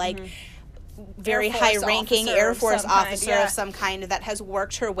 well-educated, like very Air Force high-ranking officer Air of Force some kind, officer yeah. of some kind that has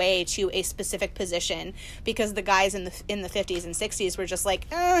worked her way to a specific position, because the guys in the 50s and 60s were just like,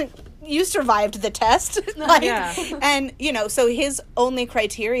 you survived the test. Like, Yeah. and, you know, so his only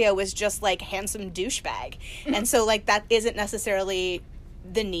criteria was just like handsome douchebag. And so like that isn't necessarily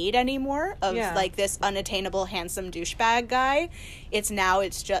the need anymore of Yeah. like this unattainable handsome douchebag guy. It's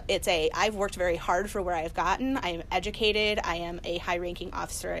I've worked very hard for where I've gotten. I am educated. I am a high-ranking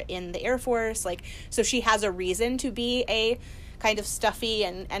officer in the Air Force. Like, so she has a reason to be a kind of stuffy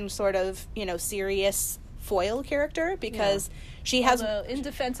and sort of, you know, serious foil character because She has Although, in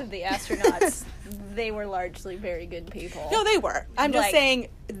defense of the astronauts, they were largely very good people. no, they were. I'm just Like, saying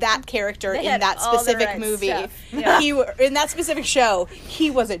that character they in had that all the specific right movie, stuff. Yeah. in that specific show, he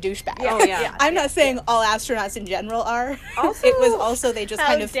was a douchebag. Oh, yeah. I'm not saying all astronauts in general are. Also- it was also they just How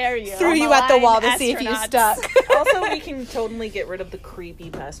kind of dare you. threw you Malign at the wall to see if you astronauts. stuck. Also, we can totally get rid of the creepy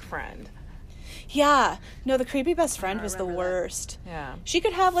best friend. Yeah. No, the creepy best friend was the remember that. worst. Yeah. She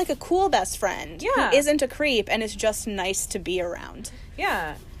could have like a cool best friend Yeah. who isn't a creep and is just nice to be around.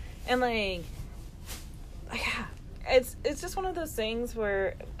 Yeah. And like yeah. It's just one of those things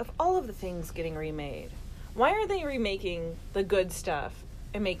where of all of the things getting remade, why are they remaking the good stuff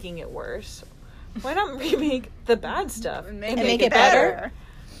and making it worse? Why not remake the bad stuff and Make make it better?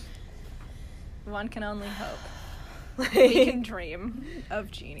 One can only hope. Like, We can dream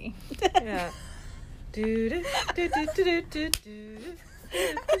of Genie. yeah. It's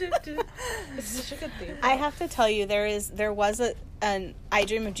such a good thing. I have to tell you, there was an I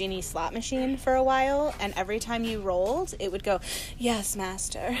Dream of Genie slot machine for a while, and every time you rolled, it would go, "Yes,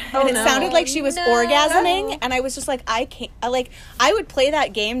 master," and it no. sounded like she was No. orgasming, and I was just like, I would play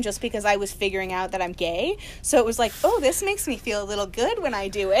that game just because I was figuring out that I'm gay, so it was like, oh, this makes me feel a little good when I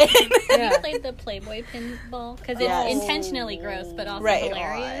do it. Have Yeah. you played the Playboy pinball? Because it's Yes. intentionally gross, but also Right.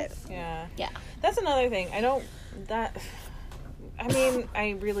 hilarious. Yeah. Yeah. That's another thing. I mean,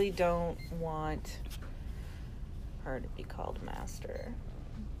 I really don't want her to be called master.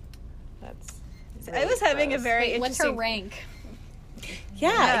 That's I was having a gross. very Wait, what's interesting... her rank?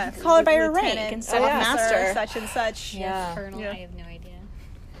 Yeah, you can call her by her rank Lieutenant, instead of officer, master. such and such. Yeah. Colonel? Yeah. I have no idea.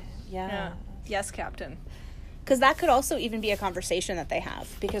 Yeah. Yeah. Yes, Captain. Because that could also even be a conversation that they have.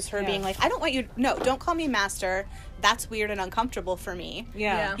 Because her Yeah. being like, don't call me master. That's weird and uncomfortable for me.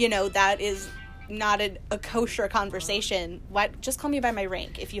 Yeah. You know, that is not a kosher conversation. Just call me by my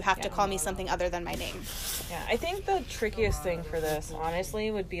rank if you have to Yeah. call me something other than my name. Yeah. I think the trickiest thing for this,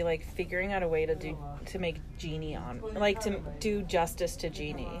 honestly, would be like figuring out a way to make Genie to do justice to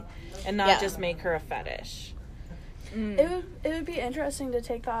Genie, and not Yeah. just make her a fetish. It would be interesting to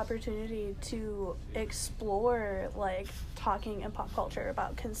take the opportunity to explore like talking in pop culture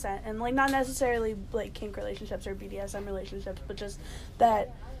about consent and like not necessarily like kink relationships or BDSM relationships, but just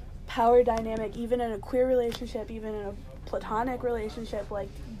that power dynamic, even in a queer relationship, even in a platonic relationship, like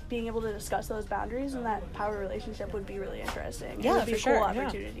being able to discuss those boundaries and that power relationship would be really interesting. Yeah, it would be for a cool sure.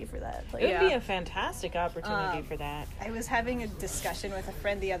 opportunity for that. Like, It would be Yeah. a fantastic opportunity for that. I was having a discussion with a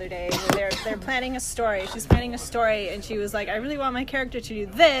friend the other day where they're planning a story. She's planning a story, and she was like, I really want my character to do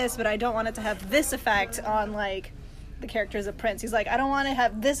this, but I don't want it to have this effect on, like, the character as a prince. He's like, I don't want to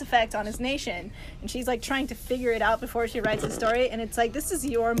have this effect on his nation. And she's, like, trying to figure it out before she writes the story, and it's like, this is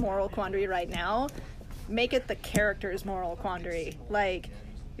your moral quandary right now. Make it the character's moral quandary. Like,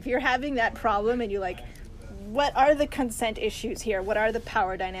 if you're having that problem and you like, what are the consent issues here? What are the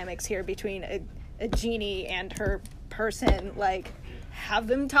power dynamics here between a Genie and her person? Like, have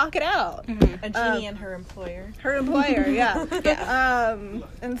them talk it out. A Genie and her employer. Her employer, yeah.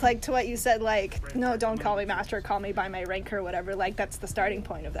 And it's like to what you said, like, no, don't call me master, call me by my rank or whatever. Like, that's the starting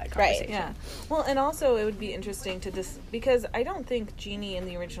point of that conversation. Yeah. Well, and also it would be interesting to because I don't think Genie in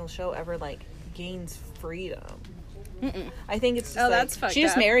the original show ever like gains freedom. I think it's just Oh, like, that's fucked She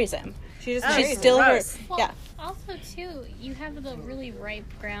just up. marries him. she just Oh, marries She's him. still her. gross. Well, Yeah. also, too, you have the really ripe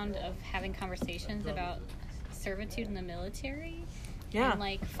ground of having conversations about servitude in the military. Yeah. And,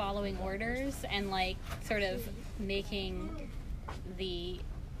 like, following orders and, like, sort of making the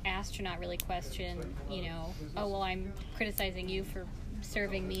astronaut really question, you know, oh, well, I'm criticizing you for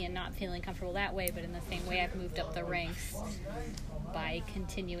serving me and not feeling comfortable that way, but in the same way I've moved up the ranks by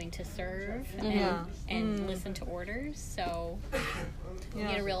continuing to serve and listen to orders. So you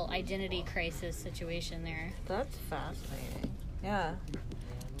get a real identity crisis situation there. That's fascinating. Yeah.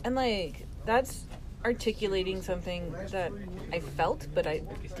 And like that's articulating something that I felt but I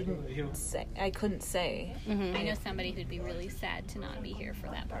didn't say. I couldn't say. I know somebody who'd be really sad to not be here for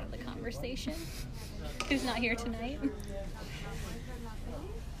that part of the conversation. Who's not here tonight?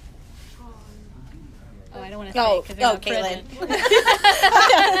 Oh, I don't want to say because they're not Caitlin. present.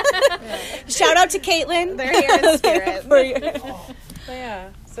 Shout out to Caitlin. They're here in spirit. So yeah.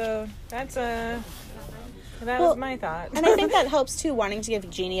 So that's that Well, was my thought. And I think that helps too, wanting to give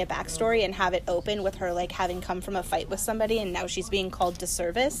Genie a backstory and have it open with her like having come from a fight with somebody and now she's being called to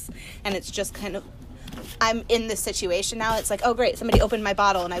service, and it's just kind of, I'm in this situation now. It's like, oh great, somebody opened my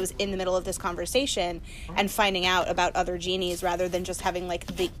bottle and I was in the middle of this conversation and finding out about other genies rather than just having like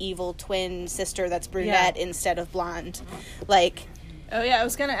the evil twin sister that's brunette instead of blonde. Like, Oh, yeah, I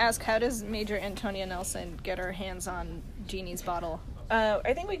was going to ask, how does Major Antonia Nelson get her hands on Genie's bottle?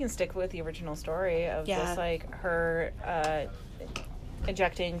 I think we can stick with the original story of Yeah. just like her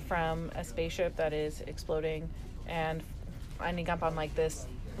ejecting from a spaceship that is exploding and ending up on like this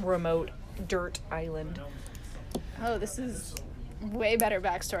remote dirt island. Oh, this is way better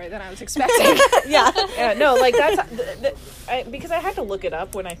backstory than I was expecting. Yeah, no, like that's because I had to look it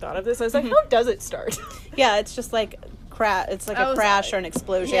up when I thought of this. I was like, how does it start? Yeah, it's just like it's like a crash or an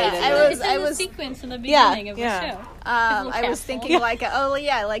explosion. Yeah, and I then- was- It's in the sequence in the beginning of the show. I was castle. thinking like, oh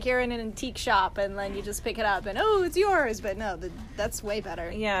yeah, like you're in an antique shop and then you just pick it up and oh, it's yours. But no, that's way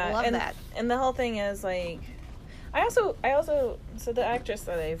better. Yeah, love and, that. And the whole thing is like, I also so the actress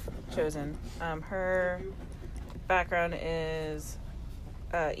that they've chosen, her background is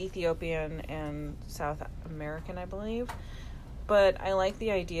Ethiopian and South American, I believe. But I like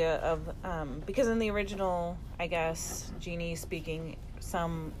the idea of because in the original, I guess Genie speaking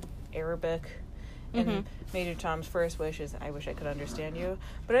some Arabic. And Major Tom's first wish is, I wish I could understand you.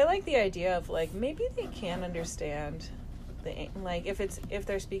 But I like the idea of, like, maybe they can understand, like, if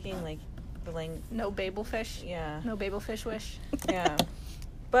they're speaking, like, the language. No Babelfish. Yeah. No Babelfish wish. Yeah.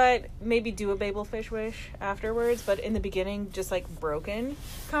 But maybe do a Babelfish wish afterwards. But in the beginning, just, like, broken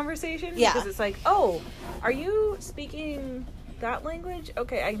conversation. Yeah. Because it's like, oh, are you speaking that language?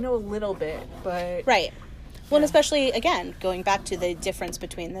 Okay, I know a little bit, but... Right. Well, and especially, again, going back to the difference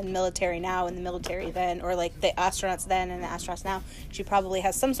between the military now and the military then, or like the astronauts then and the astronauts now, she probably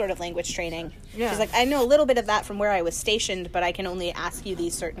has some sort of language training. Yeah. She's like, I know a little bit of that from where I was stationed, but I can only ask you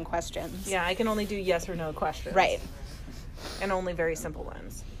these certain questions. Yeah, I can only do yes or no questions. Right. And only very simple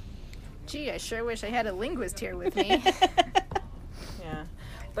ones. Gee, I sure wish I had a linguist here with me. Yeah.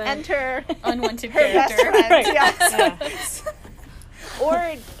 But Enter Unwanted her best character. friend. Yeah. yeah.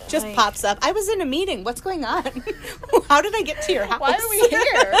 Or Just like, pops up. I was in a meeting. What's going on? How did I get to your house? Why are we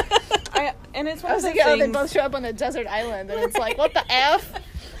here? and it's one I of was those like, oh, they things. both show up on a desert island, and it's like, what the F?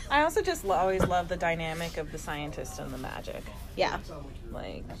 I also just always love the dynamic of the scientist and the magic. Yeah.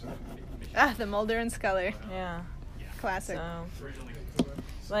 Like, Ah, the Mulder and Scully. yeah. Classic. So,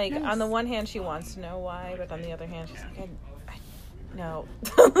 like, on the one hand, she wants to know why, but on the other hand, she's like, no.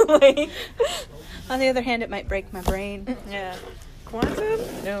 Like, On the other hand, it might break my brain. yeah. Quantum?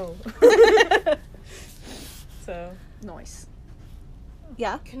 No. So, Nice.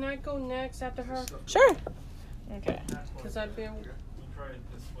 Yeah. Can I go next after her? Sure. okay. Because I've been.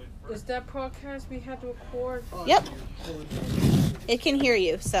 Is that podcast we had to record? Yep. It can hear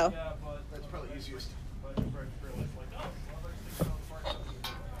you, so. That's probably easiest.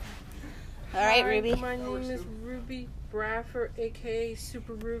 All right, Hi, Ruby. My name is Ruby Bradford, aka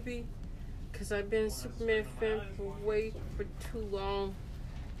Super Ruby. Because I've been a Superman fan for too long.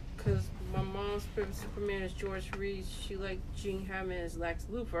 Because my mom's favorite Superman is George Reed. She liked Gene Hammond as Lex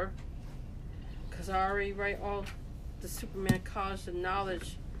Luthor. Because I already write all the Superman college of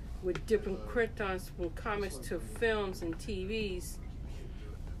knowledge with different kryptons from comics to films and TVs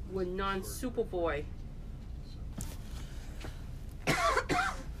with non-Superboy.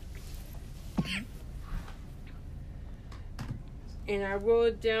 And I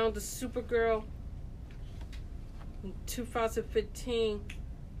wrote down the Supergirl in 2015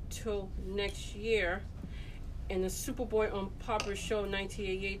 till next year. And the Superboy on Popular Show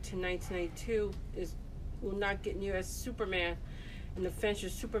 1988 to 1992 will not get near as Superman. And the Adventure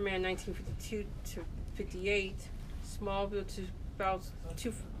Superman 1952 to 58, Smallville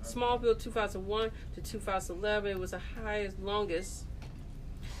 2001 to 2011, it was the highest, longest.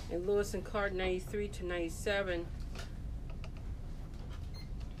 And Lewis and Clark 93 to 97.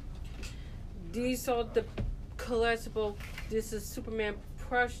 These are the collectible. This is Superman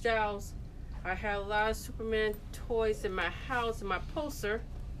plush dolls. I had a lot of Superman toys in my house, in my poster.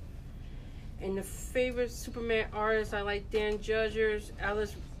 And the favorite Superman artists, I like Dan Judgers,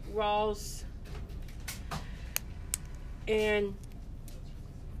 Alice Ross, and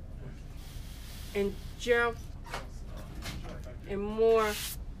Jeff, and more.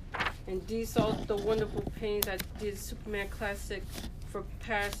 And these are the wonderful paintings I did Superman Classic for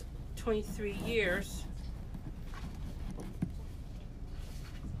past 23 years.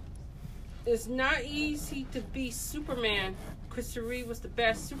 It's not easy to be Superman. Christopher Reeve was the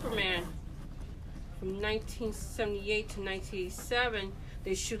best Superman. From 1978 to 1987,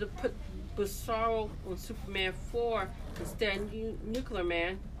 they should have put Bizarro on Superman 4 instead of Nuclear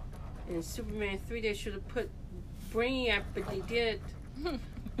Man. And Superman 3, they should have put Brainiac, but they did.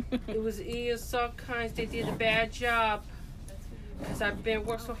 It was either some kinds, they did a bad job. Because I've been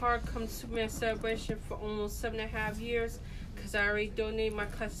working so hard come to Superman Celebration for almost 7.5 years. Because I already donated my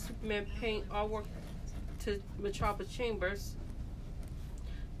classic Superman paint artwork to Metropolis Chambers.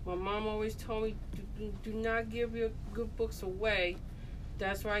 My mom always told me, do not give your good books away.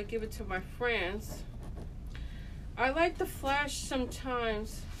 That's why I give it to my friends. I like the Flash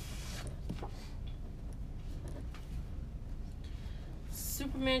sometimes.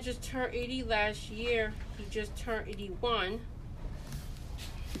 Superman just turned 80 last year. He just turned 81.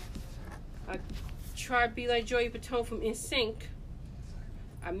 I tried to be like Joey Fatone from NSYNC.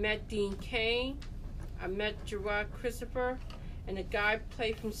 I met Dean Cain. I met Gerard Christopher. And the guy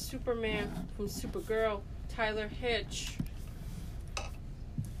played from Superman, from Supergirl, Tyler Hitch.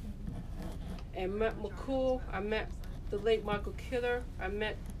 And Matt McCool. I met the late Michael Killer. I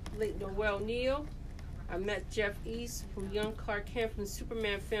met late Noel Neal. I met Jeff East from Young Clark Kent from the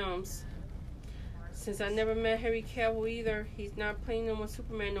Superman films. Since I never met Henry Cavill either, he's not playing no more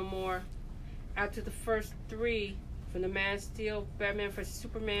Superman no more. After the first 3, from the Man of Steel, Batman vs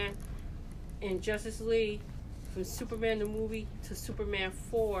Superman, and Justice League, from Superman the movie to Superman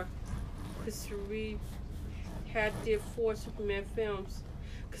 4, Christopher Reeve did 4 Superman films,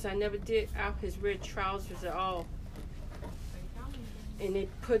 because I never did out his red trousers at all. And they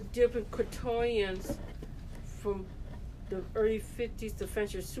put different Kryptonians from the early 50s to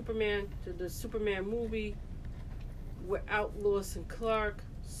Adventure Superman to the Superman movie without Lois and Clark,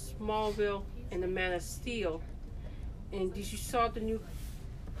 Smallville, and the Man of Steel. And did you saw the new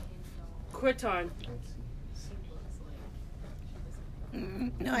Krypton?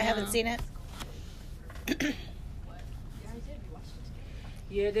 No, I haven't seen it.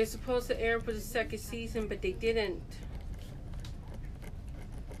 Yeah, they're supposed to air for the 2nd season, but they didn't.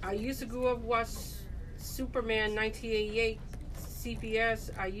 I used to grow up watch Superman 1988 CBS.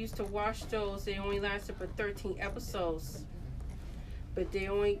 I used to watch those. They only lasted for 13 episodes. But they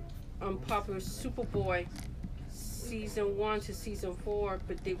only unpopular Superboy season 1 to season 4,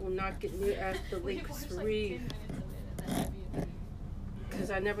 but they will not get near as the late Christopher Reeve. Because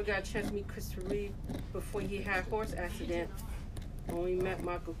I never got a chance to meet Christopher Reeve before he had a horse accident. I only met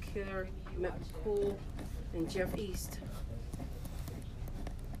Michael Killer, Matt McCool, and Jeff East.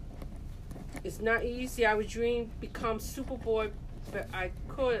 It's not easy. I would dream become Superboy, but I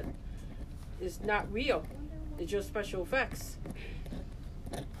could. It's not real. It's just special effects.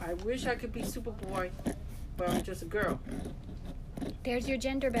 I wish I could be Superboy, but I'm just a girl. There's your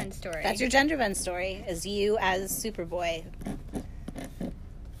gender bend story. That's your gender bend story, is you as Superboy.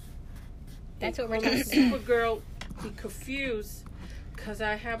 That's what we're When talking about. Supergirl be confused because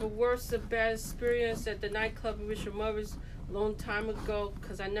I have a worse and bad experience at the nightclub in Richard Mother's a long time ago,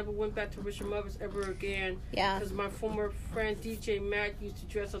 because I never went back to Richard Mother's ever again. Yeah. Because my former friend DJ Mac used to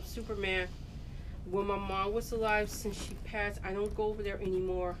dress up Superman. When my mom was alive, since she passed, I don't go over there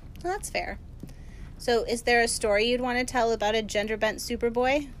anymore. Well, that's fair. So is there a story you'd want to tell about a gender bent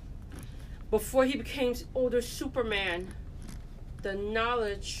Superboy? Before he became older Superman, the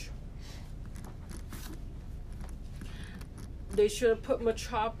knowledge, they should have put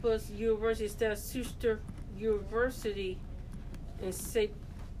Metropolis University instead of Schuster University in St.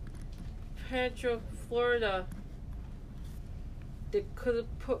 Pedro, Florida. They could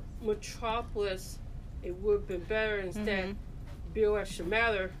have put Metropolis. It would have been better instead. Bill Extra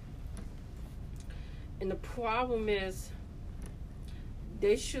Matter. And the problem is,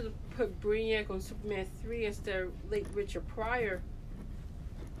 they should have put Brainiac on Superman 3 instead of late Richard Pryor.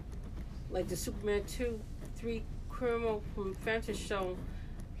 Like the Superman 3 criminal from Fantasy Show.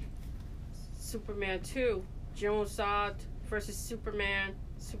 Superman 2. General Zod versus Superman.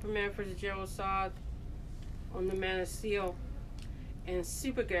 Superman versus General Zod on the Man of Steel. And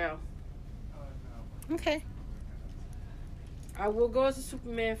Supergirl. Okay. I will go as a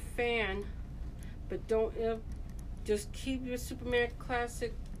Superman fan, but don't just keep your Superman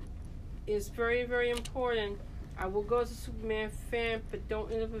classic. It's very, very important. I will go as a Superman fan, but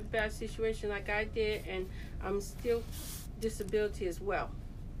don't end up in a bad situation like I did, and I'm still disability as well.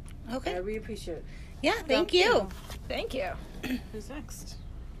 Okay. I really appreciate it. Yeah, thank you. Thank you. Who's next?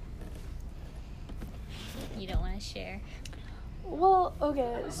 You don't want to share. Well,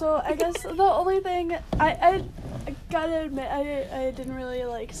 okay, so I guess the only thing I gotta admit I didn't really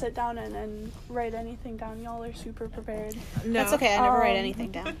like sit down and write anything down. Y'all are super prepared. No. That's okay. I never write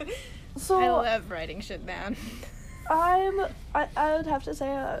anything down. So I love writing shit down. I would have to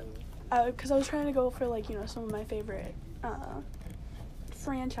say because I was trying to go for like, you know, some of my favorite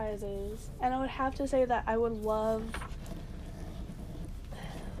franchises, and I would have to say that I would love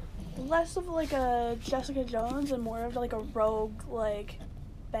less of like a Jessica Jones and more of like a rogue, like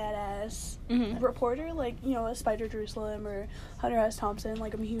badass reporter, like, you know, a Spider Jerusalem or Hunter S. Thompson.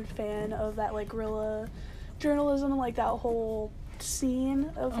 Like, I'm a huge fan of that, like, guerrilla journalism, like that whole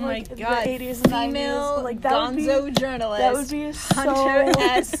scene of like the 80s and 90s. Like, that gonzo journalist. That would be so Hunter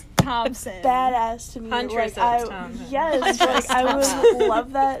S. Thompson. badass to me. Huntress like, S. Thompson. Yes, like, I would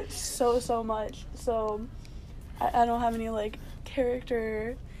love that so much. So I don't have any like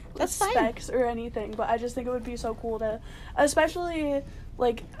character That's fine. specs or anything, but I just think it would be so cool to, especially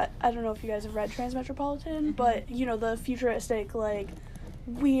like I don't know if you guys have read Transmetropolitan, but you know, the futuristic like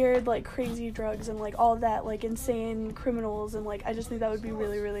weird like crazy drugs and like all that like insane criminals, and like I just think that would be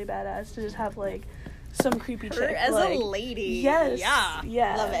really, really badass to just have like some creepy Her chick as like, a lady. Yes. Yeah.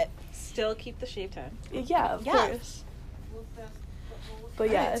 Yeah. Love it. Still keep the shave time. Yeah, of Yeah. course. But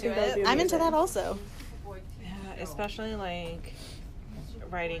yeah, I into think that would be it. I'm into amazing. that also. Yeah, especially like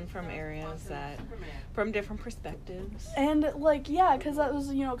writing from areas that from different perspectives. And like yeah, because that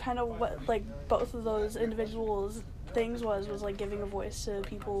was, you know, kind of what like both of those individuals things was like giving a voice to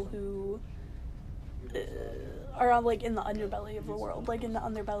people who are on, like in the underbelly of the world, like in the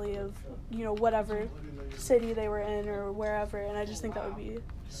underbelly of, you know, whatever city they were in or wherever. And I just think that would be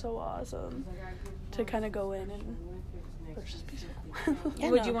so awesome to kind of go in and it'd just be so cool. Yeah,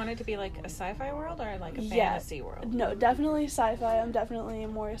 Would no. you want it to be like a sci-fi world or like a Yeah. fantasy world? No, definitely sci-fi. I'm definitely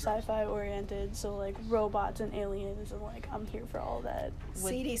more sci-fi oriented, so like robots and aliens, and like I'm here for all that.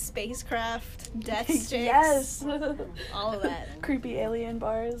 Seedy spacecraft, death sticks. Yes. All of that. Creepy alien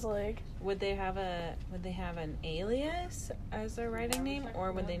bars, like Would they have an alias as their writing name,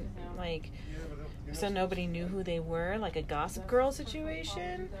 or would they like so nobody knew who they were, like a Gossip Girl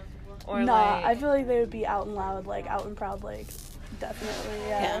situation? Or nah, like I feel like they would be out and loud, like out and proud, like definitely,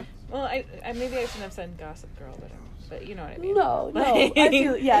 yeah. well, I maybe I shouldn't have said Gossip Girl, but you know what I mean. No, I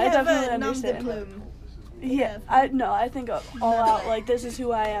feel, yeah, I They have definitely a nom de understand. plume. Yeah, I think all out, like this is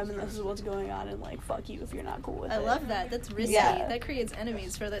who I am and this is what's going on, and like fuck you if you're not cool with I it. love that. That's risky. Yeah. That creates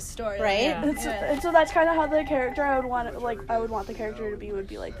enemies for this story. Right? Yeah. And so that's kind of how the character I would want the character to be would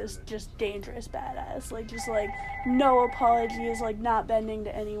be like this just dangerous badass, like just like no apologies, like not bending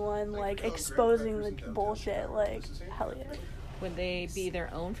to anyone, like exposing the bullshit, like hell yeah. Would they be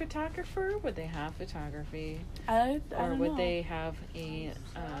their own photographer? Would they have photography, I or don't would know. they have a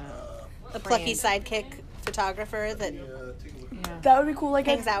The plucky brand? sidekick photographer that Yeah. That would be cool, like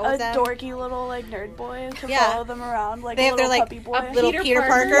Hangs a out with them. dorky little like nerd boy to Yeah. follow them around, like they a have their little like puppy boy. little Peter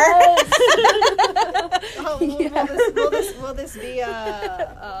Parker. Yes. Oh, will this be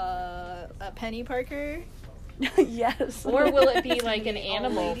a Penny Parker? Yes. Or will it be like an All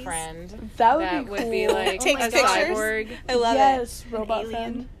animal ladies? friend That would be would cool. be like Takes a pictures? cyborg? I love it. Yes, robot alien.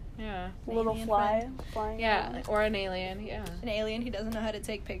 friend. Yeah. Little alien fly flying. Yeah, around. or an alien. Yeah. An alien who doesn't know how to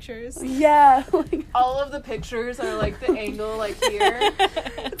take pictures. Yeah. Like, All of the pictures are like the angle like here.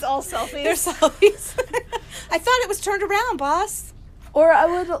 It's all selfies. They're selfies. I thought it was turned around, boss. or I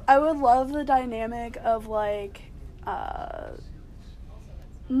would love the dynamic of like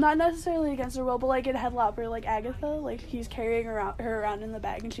not necessarily against her will, but like in Headlopper, like Agatha, like he's carrying her around in the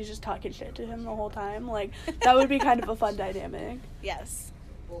bag and she's just talking shit to him the whole time. Like that would be kind of a fun dynamic. Yes.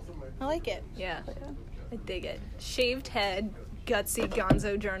 I like it. Yeah, But, yeah. I dig it. Shaved head, gutsy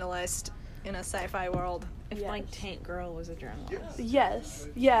gonzo journalist in a sci-fi world. If Yes. like Tank Girl was a journalist. Yes.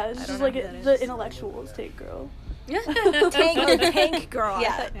 Yeah, it's I just don't know like who that the is. intellectuals take girl. Tank girl. I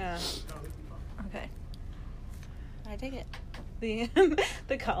Yeah. thought- Yeah. Okay. I dig it.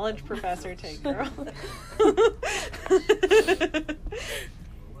 The college professor Tank Girl.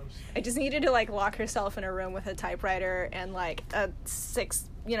 I just needed to like lock herself in a room with a typewriter and like a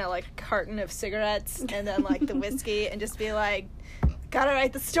like carton of cigarettes and then like the whiskey and just be like, gotta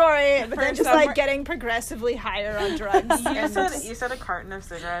write the story, but then For just some like getting progressively higher on drugs. You said a carton of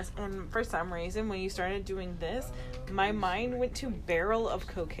cigarettes, and for some reason, when you started doing this, my mind went to barrel of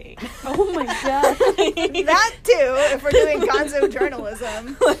cocaine. Oh my god. That too, if we're doing gonzo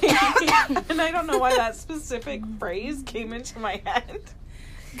journalism. And I don't know why that specific phrase came into my head.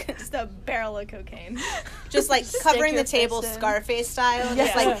 Just a barrel of cocaine. Just like Stick covering your the table fist in. Scarface style.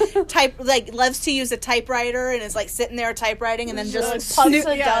 Yeah. Just like loves to use a typewriter and is like sitting there typewriting and then just puffs snoop-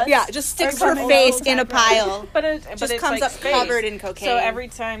 of dust. yeah, just sticks Or her something. face in a pile. But it Just but it's comes like up space. covered in cocaine. So every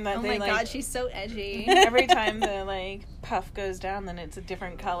time that Oh they my like god, she's so edgy. every time the like puff goes down, then it's a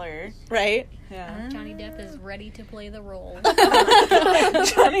different color. Right? Yeah. Johnny Depp is ready to play the role.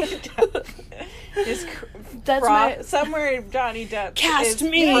 Johnny Depp is That's my somewhere. Johnny Depp Cast is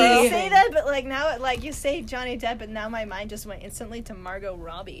me. You frozen. say that, but like now, like you say Johnny Depp, and now my mind just went instantly to Margot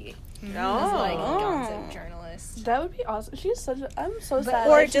Robbie as like Oh. gonzo journalist. That would be awesome. She's such a. I'm so sad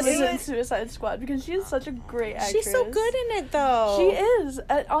or that she just- was in Suicide Squad because she's such a great actress. She's so good in it though. She is.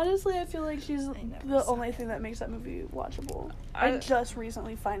 Honestly, I feel like she's never the saw only thing that makes that movie watchable. I just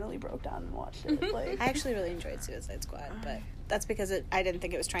recently finally broke down and watched it. Like, I actually really enjoyed Suicide Squad, but that's because I didn't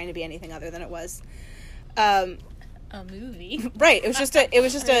think it was trying to be anything other than it was. A movie. Right. It was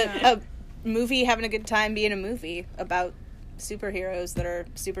just a movie having a good time being a movie about superheroes that are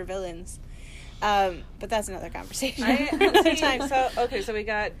super villains. But that's another conversation. Another time. So we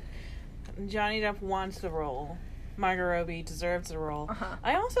got Johnny Depp wants the role. Margot Robbie deserves the role.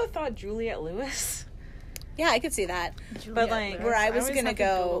 I also thought Juliette Lewis. Yeah, I could see that. But like, Where I was always gonna have to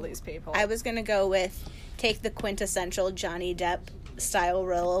Google go, these people. I was gonna go with take the quintessential Johnny Depp style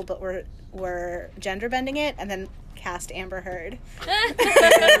role, but we're gender bending it, and then cast Amber Heard,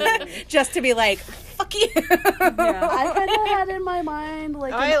 just to be like, fuck you. I kind of had in my mind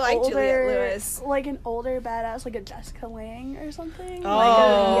like I an like older, Juliette Lewis. like an older badass, like a Jessica Lange or something.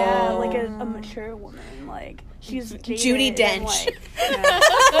 Oh. Like a mature woman. Like she's Judi jaded and, Dench.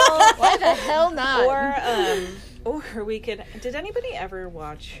 like, Why the hell not? Or we could. Did anybody ever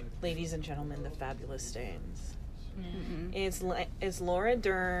watch Ladies and Gentlemen, The Fabulous Stains? It's Laura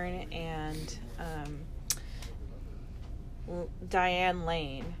Dern and Diane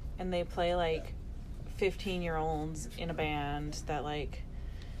Lane, and they play like 15-year-olds in a band that like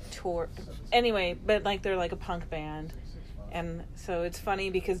tour. Anyway, but like they're like a punk band. And so it's funny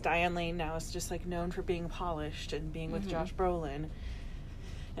because Diane Lane now is just like known for being polished and being with Josh Brolin.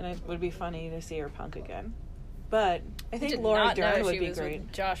 And it would be funny to see her punk again. But I think Laura Dern would be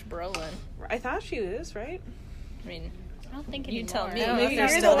great. Josh Brolin. I thought she was, right? I mean, I don't think you anymore. tell me. No, Maybe they're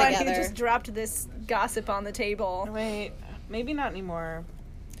you're still the one who together. just dropped this gossip on the table. Wait, maybe not anymore.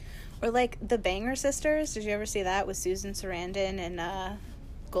 Or like the Banger Sisters. Did you ever see that with Susan Sarandon and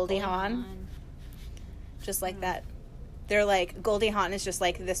Goldie Hawn? Just like that. They're like, Goldie Hawn is just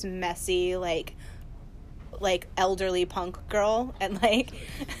like this messy, like elderly punk girl, and like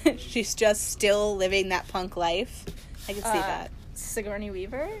she's just still living that punk life. I could see that. Sigourney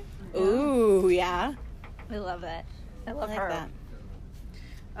Weaver. Ooh, yeah. I love that. I I love like her.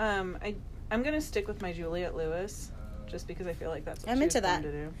 that. I'm gonna stick with my Juliette Lewis, just because I feel like that's what I'm she into was born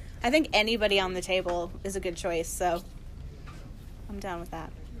that. to do. I think anybody on the table is a good choice, so I'm down with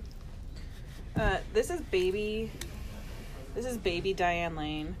that. This is baby Diane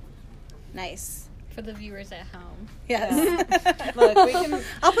Lane. Nice. For the viewers at home. Yes. Look, we can.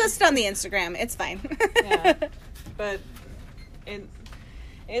 I'll post it on the Instagram. It's fine. Yeah, but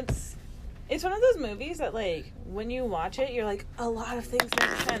it's one of those movies that like when you watch it, you're like a lot of things make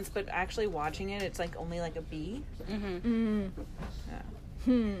sense, but actually watching it, it's like only like a B. Mm-hmm.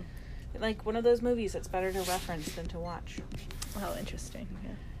 Yeah. Like one of those movies that's better to reference than to watch. Oh, interesting. Yeah.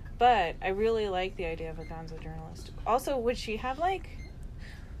 But I really like the idea of a gonzo journalist. Also, would she have like...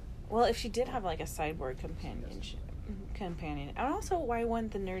 Well, if she did have like a cyborg companion, and also, why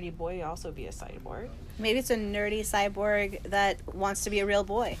wouldn't the nerdy boy also be a cyborg? Maybe it's a nerdy cyborg that wants to be a real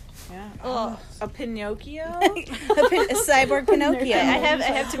boy. Yeah. Oh. A Pinocchio? a cyborg Pinocchio. I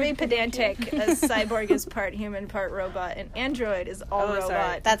have to be pedantic. A cyborg is part human, part robot, and android is all robot.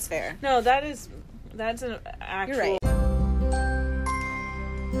 Sorry. That's fair. No, that's an actual... You're right.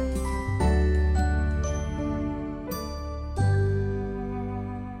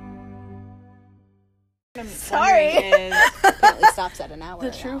 I'm Sorry. wondering is, Apparently stops at an hour.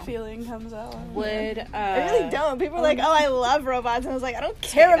 the true now. feeling comes out. would... I really don't. People are like, "Oh, I love robots," and I was like, "I don't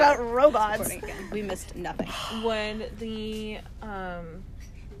care about robots." Recording again. We missed nothing.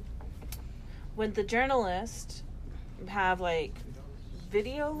 Would the journalist have like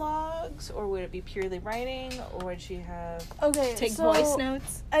video logs, or would it be purely writing, or would she have... Okay, Take so voice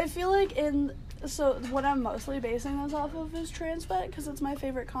notes. I feel like so what I'm mostly basing this off of is Transmet, because it's my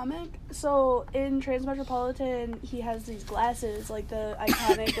favorite comic. So in Transmetropolitan, he has these glasses, like the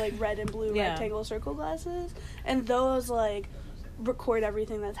iconic like red and blue Yeah. rectangle circle glasses, and those like record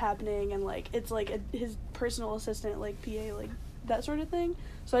everything that's happening, and like it's like his personal assistant, like PA, like that sort of thing.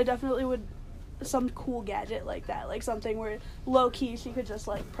 So I definitely would some cool gadget like that, like something where low key she could just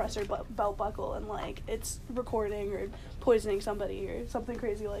like press her belt buckle and like it's recording or poisoning somebody or something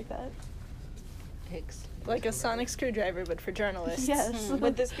crazy like that. Like a sonic screwdriver, but for journalists. Yes.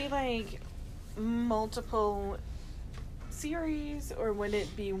 Would this be like multiple series, or would it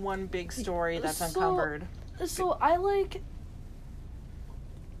be one big story that's So- uncovered? So I like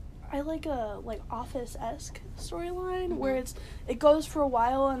a like Office-esque storyline where it goes for a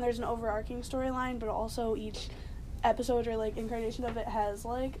while and there's an overarching storyline, but also each episode or like incarnation of it has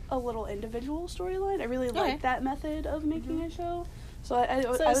like a little individual storyline. I really like that method of making a show. So I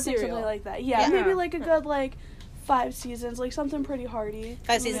would think serial. something like that. Yeah, Yeah. maybe like a good like 5 seasons, like something pretty hardy.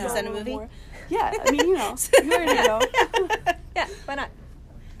 5 seasons Maybe and a little movie? more. Yeah, I mean, you know, you already know. Yeah, why not?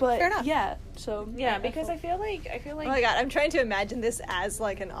 But Fair enough. yeah, so Yeah, because I feel like Oh my god, I'm trying to imagine this as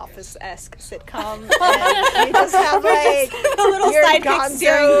like an Office-esque sitcom. And you just have like A little your sidekick gonzo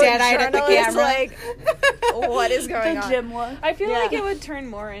staring dead-eyed at the journalist, camera. Like, what is going the on? gym one. I feel Yeah. like it would turn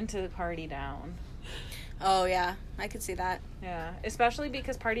more into Party Down. Oh yeah, I could see that. Yeah, especially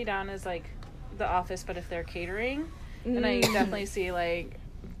because Party Down is like The Office, but if they're catering. And I definitely see, like,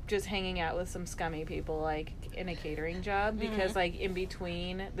 just hanging out with some scummy people, like, in a catering job. Because, like, in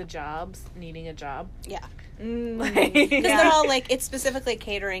between the jobs, needing a job. Yeah. Like, Because they're all like, it's specifically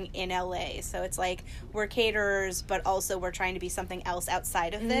catering in LA. So it's like, we're caterers, but also we're trying to be something else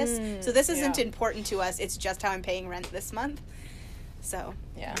outside of this. So this isn't important to us. It's just how I'm paying rent this month. So,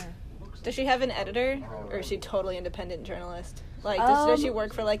 Yeah. Does she have an editor, or is she totally independent journalist? Like, does she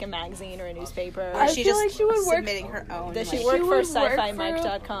work for, like, a magazine or a newspaper? or Or is she feel just like she would work- submitting her own? does like- she work She for would work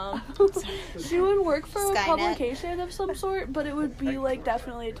sci-fi-mike.com? She would work for a Skynet. publication of some sort, but it would be like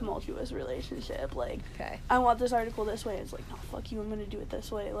definitely a tumultuous relationship. Like, Okay. I want this article this way. It's like, no, fuck you, I'm gonna do it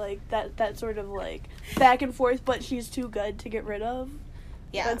this way. Like that sort of like back and forth, but she's too good to get rid of.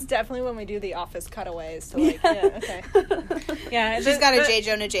 Yeah. That's definitely when we do the Office cutaways. So, like, yeah, okay. yeah, She's got a J.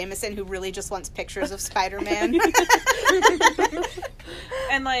 Jonah Jameson who really just wants pictures of Spider-Man.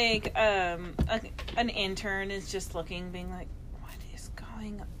 and like an intern is just looking, being like, "What is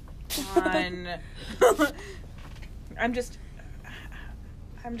going on?"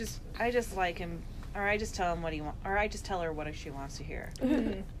 I just like him, or I just tell him what he wants, or I just tell her what she wants to hear.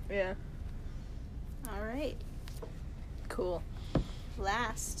 Yeah. All right. Cool.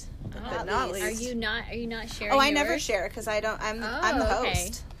 Last but But not not least. Are you not sharing? Oh, I never yours? share because I'm Oh, the okay.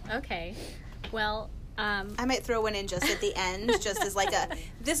 host. Okay. Well, I might throw one in just at the end, just as like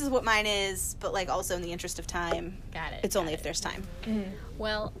this is what mine is, but like also in the interest of time. got it. It's got only it. if there's time.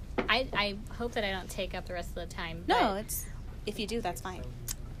 Well, I hope that I don't take up the rest of the time. No, but it's if you do, that's fine.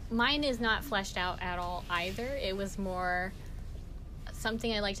 mine is not fleshed out at all either. It was more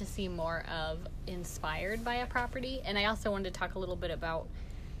something I like to see more of inspired by a property. And I also wanted to talk a little bit about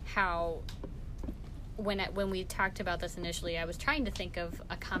how when we talked about this initially, I was trying to think of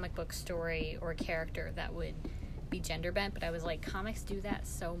a comic book story or character that would be gender bent, but I was like, comics do that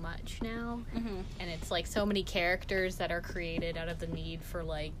so much now. And it's like so many characters that are created out of the need for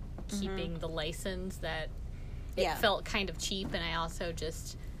like keeping the license that it Yeah. felt kind of cheap. And I also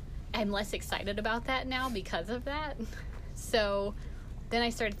I'm less excited about that now because of that. So then I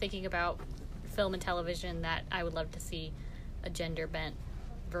started thinking about film and television that I would love to see a gender bent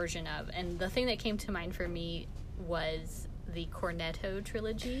version of. And the thing that came to mind for me was the Cornetto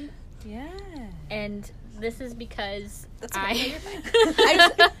trilogy. Yeah. And this is because That's okay.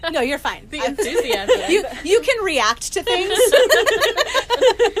 No, you're fine. the enthusiasm. You can react to things.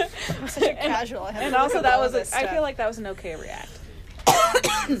 Such a casual. I have And to look also up that all was this I stuff. feel like that was an okay react.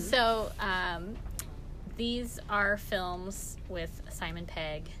 So, these are films with Simon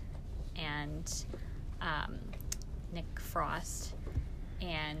Pegg and Nick Frost,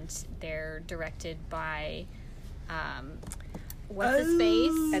 and they're directed by what's his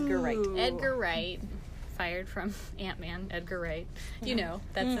face? Edgar Wright. Edgar Wright, fired from Ant-Man. Edgar Wright, you know,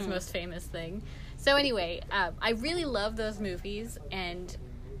 that's his most famous thing. So anyway, I really love those movies, and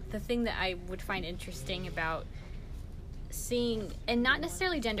the thing that I would find interesting about seeing, and not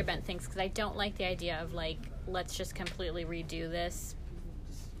necessarily gender bent things, because I don't like the idea of like, let's just completely redo this,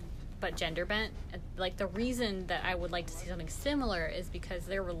 but gender bent. Like, the reason that I would like to see something similar is because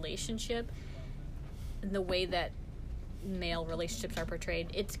their relationship, the way that male relationships are portrayed,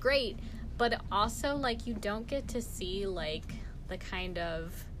 it's great, but also like you don't get to see like the kind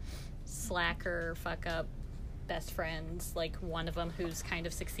of slacker fuck up best friends, like one of them who's kind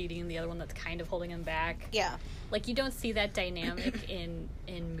of succeeding and the other one that's kind of holding him back. Yeah. Like, you don't see that dynamic in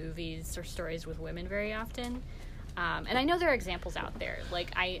movies or stories with women very often. And I know there are examples out there.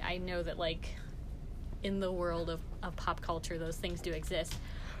 Like, I know that, like, in the world of pop culture, those things do exist.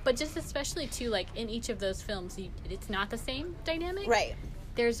 But just especially, too, like, in each of those films, it's not the same dynamic. Right.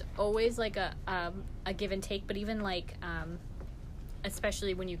 There's always, like, a give and take. But even, like,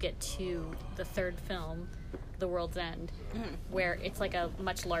 especially when you get to the third film, The World's End, where it's like a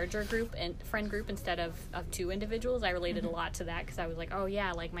much larger group and friend group instead of two individuals. I related a lot to that because I was like, oh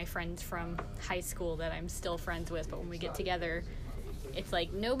yeah, like my friends from high school that I'm still friends with, but when we get together, it's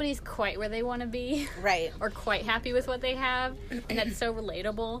like nobody's quite where they want to be, Right. or quite happy with what they have, and that's so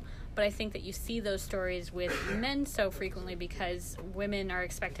relatable. But I think that you see those stories with men so frequently because women are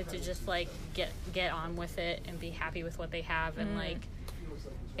expected to just like get on with it and be happy with what they have, and like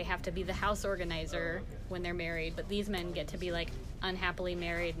they have to be the house organizer when they're married, but these men get to be like unhappily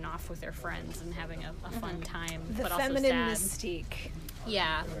married and off with their friends and having a fun time, the but also feminine sad. mystique.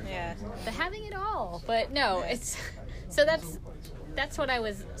 Yeah, Yeah. the having it all. But no, it's so that's what I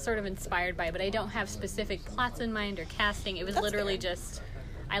was sort of inspired by, but I don't have specific plots in mind or casting. It was literally just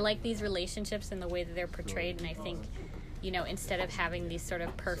I like these relationships and the way that they're portrayed, and I think you know, instead of having these sort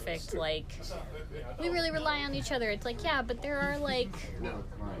of perfect, like, we really rely on each other. It's like, yeah, but there are, like,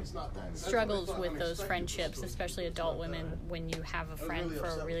 struggles with those friendships, especially adult women, when you have a friend for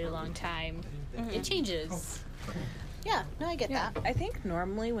a really long time. It changes. Yeah, no, I get that. I think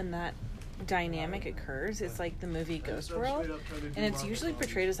normally when that dynamic occurs, it's like the movie Ghost World, and it's usually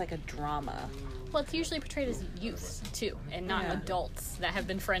portrayed as like a drama. Well, it's usually portrayed as youth, too, and not adults that have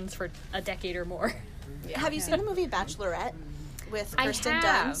been friends for a decade or more. Have you seen the movie Bachelorette with I Kirsten have.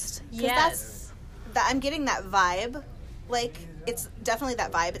 Dunst? 'Cause Yes. I'm getting that vibe. Like, it's definitely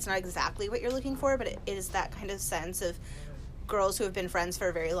that vibe. It's not exactly what you're looking for, but it is that kind of sense of girls who have been friends for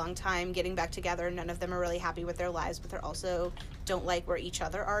a very long time getting back together. None of them are really happy with their lives, but they're also don't like where each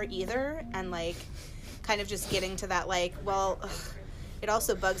other are either. And, like, kind of just getting to that, like, well, it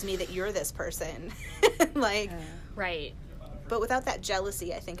also bugs me that you're this person. Like, Right. but without that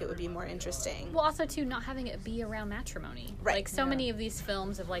jealousy, I think it would be more interesting. Well, also, too, not having it be around matrimony. Right. Like, so many of these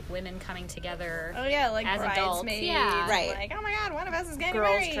films of, like, women coming together Oh yeah, like as adults. Bridesmaids. Yeah. Right. Like, oh my god, one of us is getting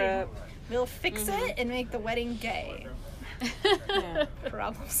Girls married. Trip. We'll fix it and make the wedding gay. Yeah.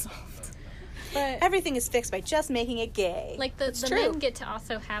 Problem solved. But Everything is fixed by just making it gay. Like, the true. men get to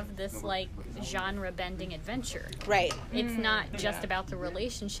also have this, like, genre-bending adventure. Right. It's not just about the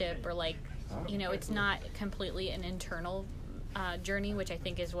relationship or, like, you know, it's not completely an internal journey, which I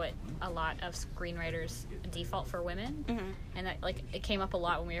think is what a lot of screenwriters default for women. And that, like, it came up a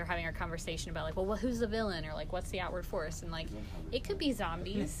lot when we were having our conversation about, like, well, who's the villain, or like, what's the outward force, and like, it could be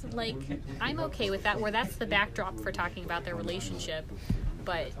zombies. Like, I'm okay with that, where that's the backdrop for talking about their relationship,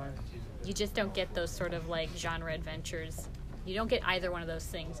 but you just don't get those sort of, like, genre adventures. You don't get either one of those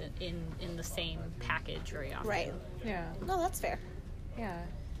things in the same package very often. Right. yeah, No, that's fair. yeah.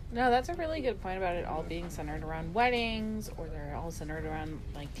 No, that's a really good point about it all being centered around weddings, or they're all centered around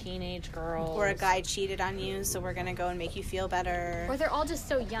like teenage girls. Or a guy cheated on you, so we're gonna go and make you feel better. Or they're all just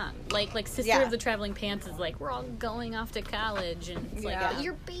so young. Like Sister Yeah. of the Traveling Pants is like, we're all going off to college, and it's like, Yeah.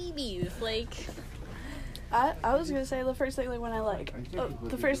 you're babies. Like, I was gonna say the first thing, like, when I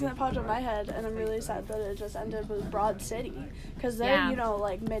the first thing that popped in my head, and I'm really sad that it just ended, was Broad City, because they're Yeah. you know,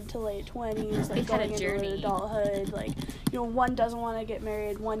 like, mid to late 20s, like, They've had a going into journey. adulthood, like, you know, one doesn't want to get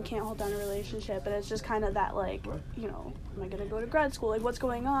married, one can't hold down a relationship, and it's just kind of that, like, you know, am I gonna go to grad school, like, what's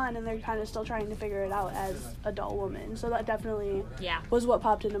going on, and they're kind of still trying to figure it out as adult women. So that definitely yeah. was what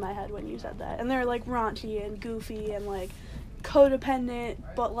popped into my head when you said that. And they're, like, raunchy and goofy and, like, codependent,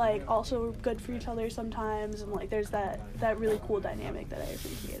 but, like, also good for each other sometimes, and, like, there's that really cool dynamic that I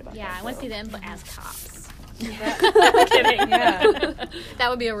appreciate about Yeah, that I want to show. see them as cops. I'm kidding. Yeah. That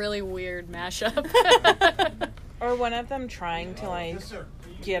would be a really weird mashup. Or one of them trying to like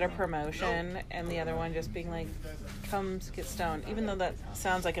get a promotion, and the other one just being like, "Come get stoned," even though that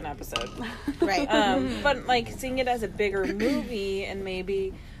sounds like an episode. Right. But like seeing it as a bigger movie, and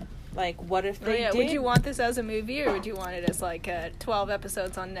maybe like, what if they did? Would you want this as a movie, or would you want it as like a 12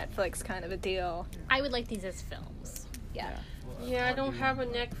 episodes on Netflix kind of a deal? I would like these as films. Yeah. Yeah, I don't have a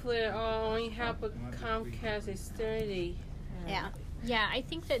Netflix. I only have a Comcast Xfinity. Yeah. Yeah, I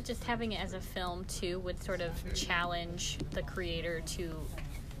think that just having it as a film too would sort of challenge the creator to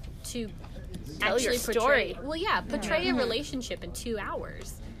Tell your actually story. portray. Well, yeah, portray a relationship in 2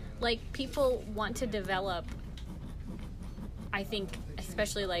 hours. Like, people want to develop. I think,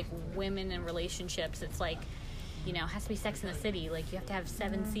 especially like women in relationships, it's like, you know, it has to be Sex in the City. Like, you have to have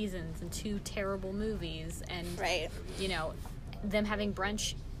 7 seasons and 2 terrible movies, and Right. you know, them having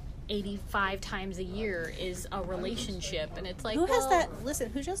brunch 85 times a year is a relationship, and it's like, Who has well, that?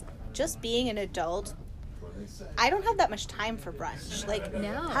 Listen, who just being an adult? I don't have that much time for brunch. Like,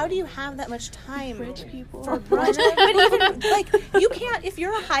 No. how do you have that much time Rich people. for brunch? But even like, you can't. If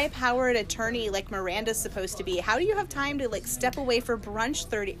you're a high-powered attorney like Miranda's supposed to be, how do you have time to like step away for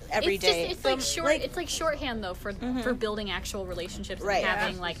brunch every it's day? Just, it's like short. It's like shorthand though for building actual relationships Right. and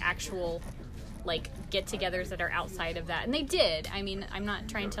having like actual like get-togethers that are outside of that. And they did. I mean, I'm not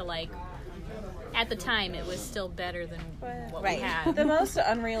trying to like. At the time, it was still better than what Right. we had. The most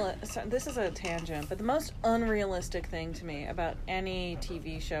unrealistic, this is a tangent, but the most unrealistic thing to me about any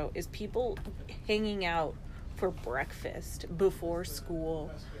TV show is people hanging out for breakfast before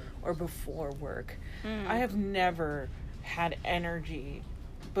school or before work. I have never had energy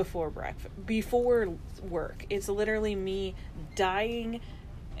before breakfast, before work. It's literally me dying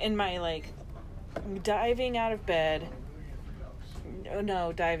in my, like, diving out of bed.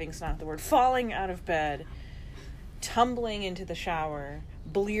 No, diving's not the word. Falling out of bed, tumbling into the shower,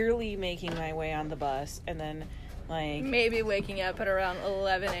 blearily making my way on the bus, and then Like, Maybe waking up at around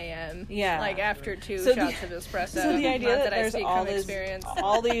 11 a.m. Yeah. Like after 2 So shots of espresso. so the idea Not that I there's speak all from this, experience.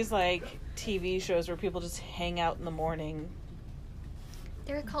 all these like TV shows where people just hang out in the morning.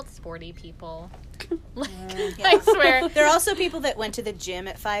 They're called sporty people. I swear. There are also people that went to the gym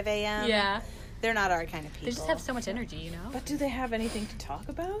at 5 a.m. Yeah. They're not our kind of people. They just have so much energy, you know? But do they have anything to talk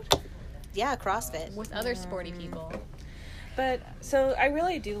about? Yeah, CrossFit. With other sporty people. But so I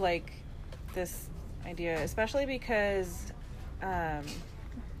really do like this idea, especially because I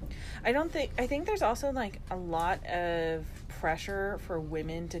think there's also like a lot of pressure for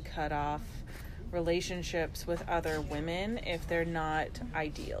women to cut off relationships with other women if they're not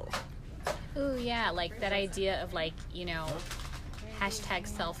ideal. Ooh, yeah, like that idea of like, you know, hashtag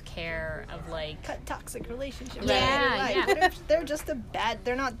self-care of like, Cut toxic relationships. Yeah, out of your life. yeah. What if they're just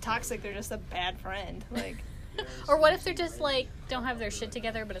they're not toxic, they're just a bad friend. Like, or what if they're just like don't have their shit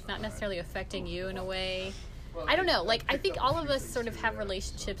together, but it's not necessarily affecting you in a way. I don't know. Like, I think all of us sort of have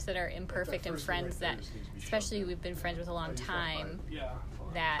relationships that are imperfect and friends that, especially we've been friends with a long time,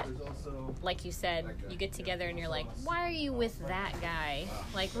 that, like you said, you get together and you're like, why are you with that guy?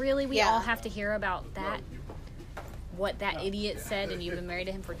 Like, really? We all have to hear about that? What that idiot said, and you've been married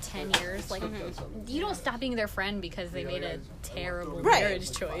to him for 10 years? Like, you don't stop being their friend because they made a terrible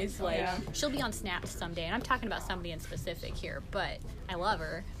marriage choice. Like, she'll be on Snapped someday, and I'm talking about somebody in specific here, but I love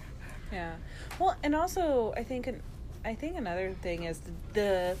her. Yeah. Well, and also I think another thing is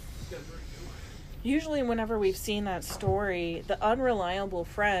the usually whenever we've seen that story, the unreliable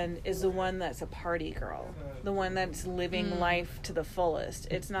friend is the one that's a party girl, the one that's living life to the fullest.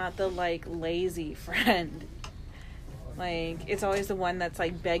 It's not the like lazy friend. Like, it's always the one that's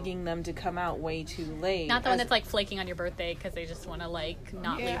like begging them to come out way too late. Not the one that's like flaking on your birthday because they just want to like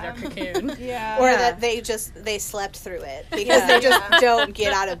not leave their cocoon. yeah. Or that they slept through it because they just don't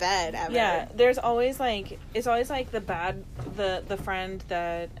get out of bed ever. Yeah, there's always like, it's always like the friend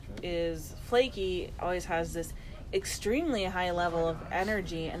that is flaky always has this extremely high level of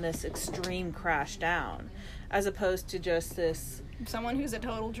energy and this extreme crash down, as opposed to just this. Someone who's a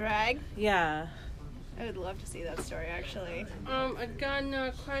total drag. Yeah. I would love to see that story, actually. I got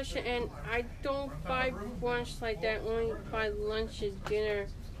another question, and I don't buy brunch like that. Only buy lunch and dinner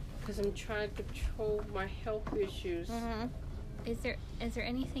because I'm trying to control my health issues. Mm-hmm. Is there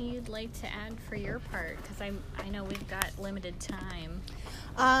anything you'd like to add for your part? Because I know we've got limited time.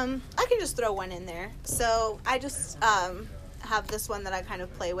 I can just throw one in there. So I just have this one that I kind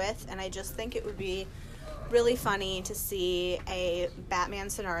of play with, and I just think it would be really funny to see a Batman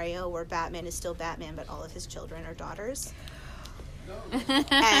scenario where Batman is still Batman, but all of his children are daughters. And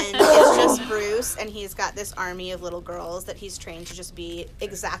it's just Bruce, and he's got this army of little girls that he's trained to just be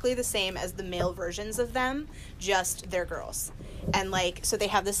exactly the same as the male versions of them, just they're girls. And like, so they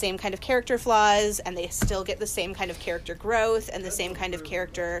have the same kind of character flaws, and they still get the same kind of character growth and the same kind of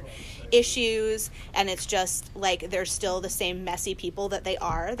character issues, and it's just like they're still the same messy people that they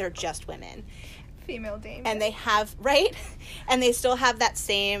are, they're just women. Female Damien. And they have, right? And they still have that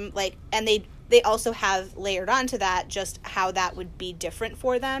same, like, and they also have layered onto that just how that would be different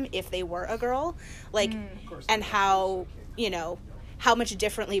for them if they were a girl. Like, and how, you know, how much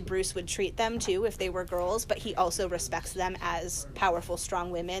differently Bruce would treat them, too, if they were girls. But he also respects them as powerful,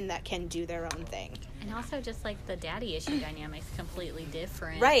 strong women that can do their own thing. And also just, like, the daddy issue dynamic's completely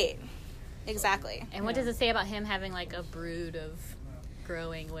different. Right. Exactly. And what does it say about him having, like, a brood of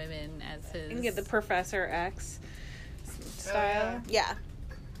growing women as his... You can get the Professor X style. Yeah.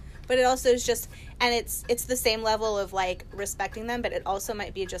 But it also is just, and it's the same level of, like, respecting them, but it also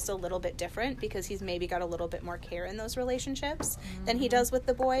might be just a little bit different because he's maybe got a little bit more care in those relationships than he does with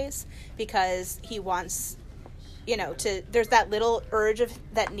the boys, because he wants, you know, there's that little urge of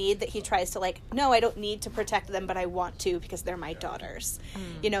that need that he tries to, like, no, I don't need to protect them, but I want to because they're my daughters.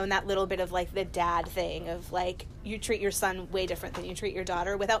 You know, and that little bit of, like, the dad thing of, like, you treat your son way different than you treat your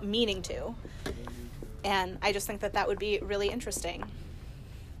daughter without meaning to. And I just think that would be really interesting.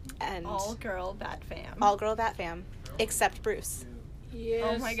 And all girl Bat fam. All girl Bat fam, except Bruce. Yes.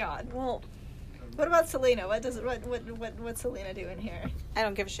 Oh my God. Well, what about Selena? What's Selena doing here? I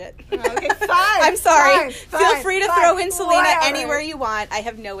don't give a shit. Okay, fine. I'm sorry. Fine, Feel free to throw in Selena whatever. anywhere you want. I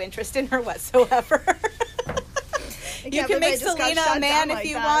have no interest in her whatsoever. You can make Selena a man if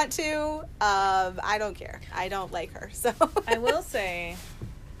you want to. I don't care. I don't like her. So I will say,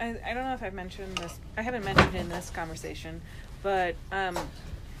 I don't know if I've mentioned this. I haven't mentioned it in this conversation, but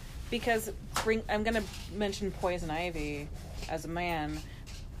because I'm going to mention Poison Ivy as a man,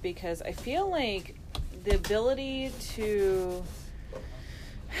 because I feel like the ability to,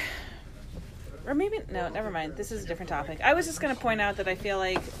 or maybe, no, never mind. This is a different topic. I was just going to point out that I feel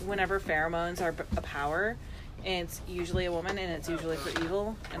like whenever pheromones are a power, And it's usually a woman, and it's usually for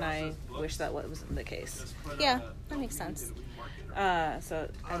evil, and I wish that wasn't the case. Yeah, that makes sense. So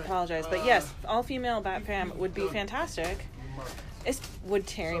I apologize. But yes, all-female Bat Fam would be fantastic. Would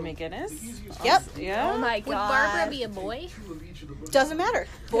Terry McGinnis? Yep. Yeah? Oh my Would god. Barbara be a boy? Doesn't matter.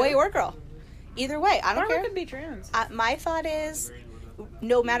 Boy or girl. Either way. I don't Barbara care. could be trans. My thought is,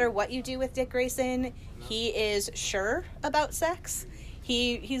 no matter what you do with Dick Grayson, he is sure about sex.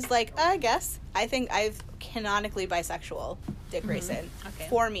 He's like, I guess. I think I've canonically bisexual Dick Grayson. Okay.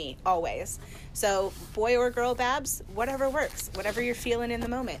 For me, always. So, boy or girl Babs, whatever works. Whatever you're feeling in the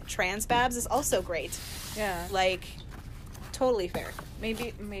moment. Trans Babs is also great. Yeah. Like, totally fair.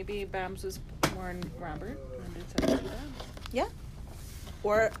 Maybe Babs was born Robert and decided to be Babs. Yeah.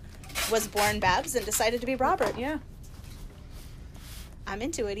 Or was born Babs and decided to be Robert. Yeah. I'm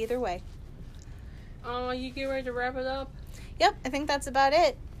into it either way. Oh, you get ready to wrap it up? Yep, I think that's about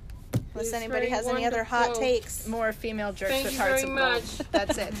it. Unless It's anybody very has any other hot wonderful. takes. More female jerks Thank with you hearts very of gold. much.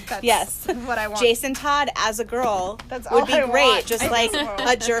 That's it. That's Yes. what I want. Jason Todd as a girl That's would all be I great. want. Just I like know.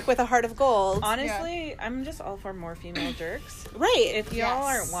 a jerk with a heart of gold. Honestly, I'm just all for more female jerks. Right. If y'all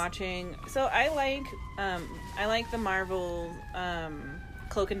Yes. aren't watching, so I like the Marvel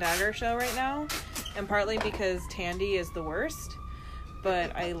Cloak and Dagger show right now, and partly because Tandy is the worst,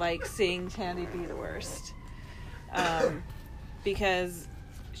 but I like seeing Tandy be the worst, because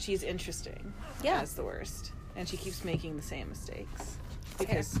she's interesting as the worst, and she keeps making the same mistakes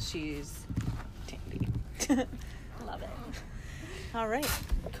because she's Tandy. Love it. All right.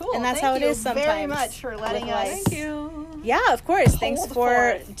 Cool. And that's Thank how it you is sometimes very much for letting with us. life. Thank you. Yeah, of course. Thanks Hold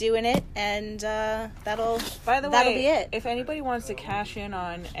for forth. doing it, and that'll By the way, that'll be it. if anybody wants to cash in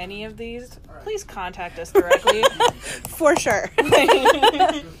on any of these, please contact us directly. For sure. And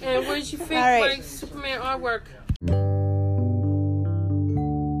what did you think All right. of my Superman artwork?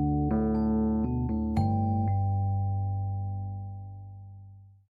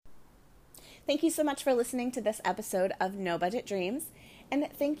 Thank you so much for listening to this episode of No Budget Dreams. And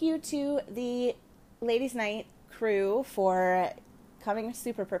thank you to the Ladies Night crew for coming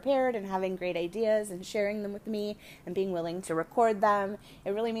super prepared and having great ideas and sharing them with me and being willing to record them.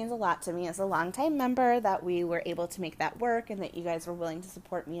 It really means a lot to me as a longtime member that we were able to make that work and that you guys were willing to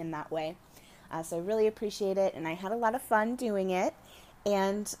support me in that way. So I really appreciate it, and I had a lot of fun doing it.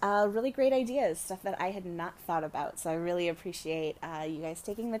 And really great ideas, stuff that I had not thought about. So I really appreciate you guys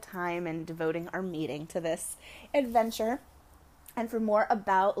taking the time and devoting our meeting to this adventure. And for more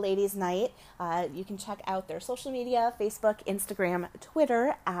about Ladies Night, you can check out their social media, Facebook, Instagram,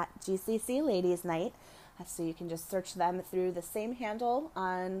 Twitter, at GCC Ladies Night. So you can just search them through the same handle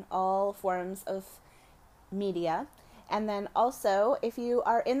on all forms of media. And then also, if you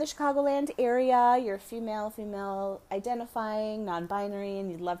are in the Chicagoland area, you're female identifying, non-binary, and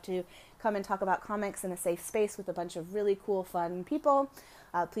you'd love to come and talk about comics in a safe space with a bunch of really cool, fun people,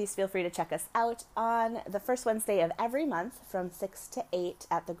 please feel free to check us out on the first Wednesday of every month from 6 to 8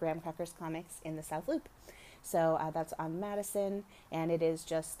 at the Graham Crackers Comics in the South Loop. So that's on Madison, and it is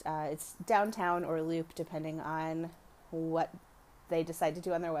just, it's downtown or Loop, depending on what they decide to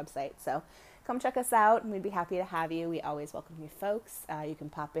do on their website. So come check us out, and we'd be happy to have you. We always welcome you folks. You can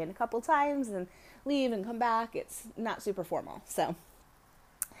pop in a couple times and leave and come back. It's not super formal.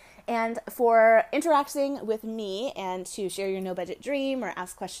 And for interacting with me and to share your no budget dream or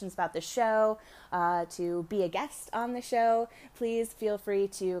ask questions about the show, to be a guest on the show, please feel free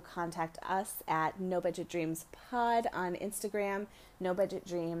to contact us at No Budget Dreams Pod on Instagram, No Budget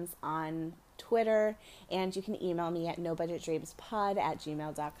Dreams on Twitter, and you can email me at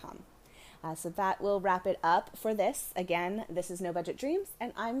nobudgetdreamspod@gmail.com. So that will wrap it up for this. Again, this is No Budget Dreams,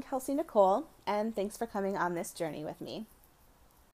 and I'm Kelsey Nicole, and thanks for coming on this journey with me.